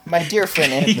not? My dear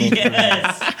friend Anthony.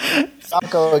 Yes.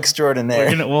 Taco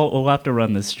extraordinaire. We'll have to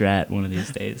run the strat one of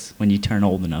these days when you turn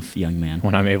old enough, young man.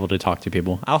 When I'm able to talk to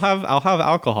people, I'll have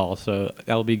alcohol, so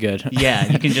that'll be good.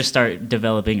 Yeah, you can just start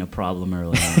developing a problem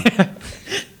early on.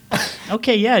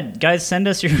 Okay, yeah, guys, send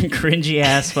us your cringy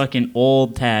ass fucking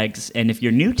old tags, and if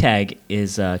your new tag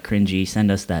is cringy,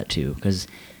 send us that too. Because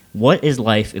what is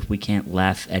life if we can't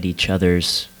laugh at each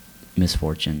other's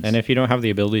misfortunes? And if you don't have the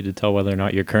ability to tell whether or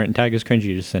not your current tag is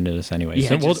cringy, just send it us anyway.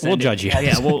 Yeah, so we'll judge you.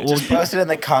 Yeah, we'll Just post it in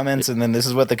the comments, and then this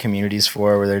is what the community's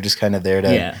for, where they're just kind of there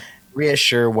to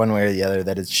reassure one way or the other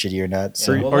that it's shitty or not.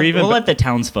 So we'll let the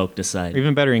townsfolk decide. Or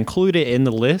even better, include it in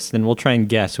the list, and we'll try and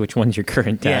guess which one's your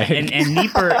current tag. Yeah, and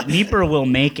Nieper will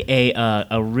make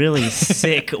a really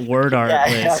sick word art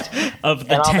list of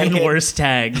the 10 worst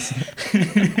tags.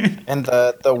 And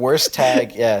the worst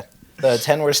tag, the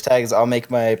 10 worst tags, I'll make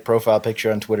my profile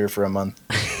picture on Twitter for a month.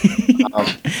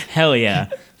 Hell yeah.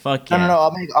 Fuck yeah.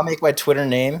 No, I'll make my Twitter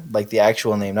name, like the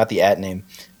actual name, not the @, name,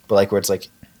 but like where it's like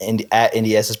at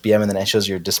IndieSSBM and then it shows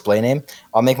your display name.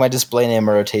 I'll make my display name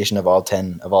a rotation of all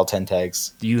 10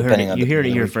 tags. You heard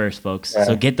it here first, folks. Yeah.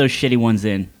 So get those shitty ones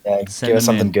in. Yeah, give us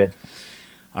something good.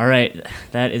 All right,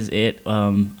 that is it.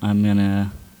 I'm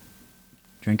gonna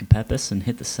drink a Pepis and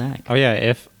hit the sack. Oh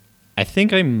yeah, I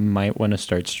think I might want to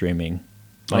start streaming.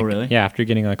 Oh really? Yeah, after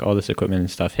getting like all this equipment and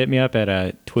stuff, hit me up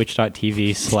at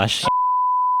twitch.tv/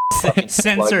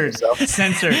 Censored.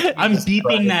 I'm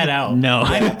beeping that out. No,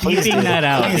 I'm beeping that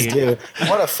out, dude. Do.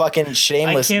 What a fucking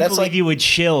shameless. I can't believe you would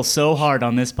chill so hard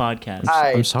on this podcast.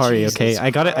 I'm sorry. Jesus okay, I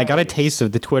got a taste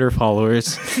of the Twitter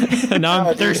followers. Now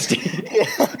I'm thirsty.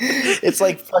 It's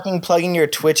like fucking plugging your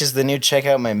Twitch is the new check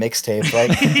out my mixtape.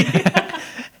 Like,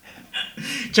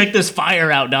 check this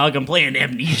fire out, dog. I'm playing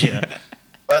Amnesia.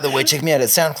 By the way, check me out at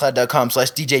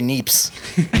soundcloud.com/DJNeeps.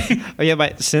 Oh yeah,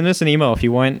 but send us an email if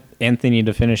you want Anthony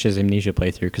to finish his Amnesia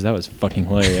playthrough, because that was fucking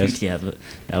hilarious. Yeah, but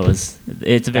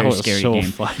it's a very scary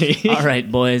game. Funny. All right,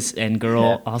 boys and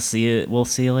girl, We'll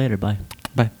see you later. Bye.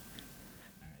 Bye.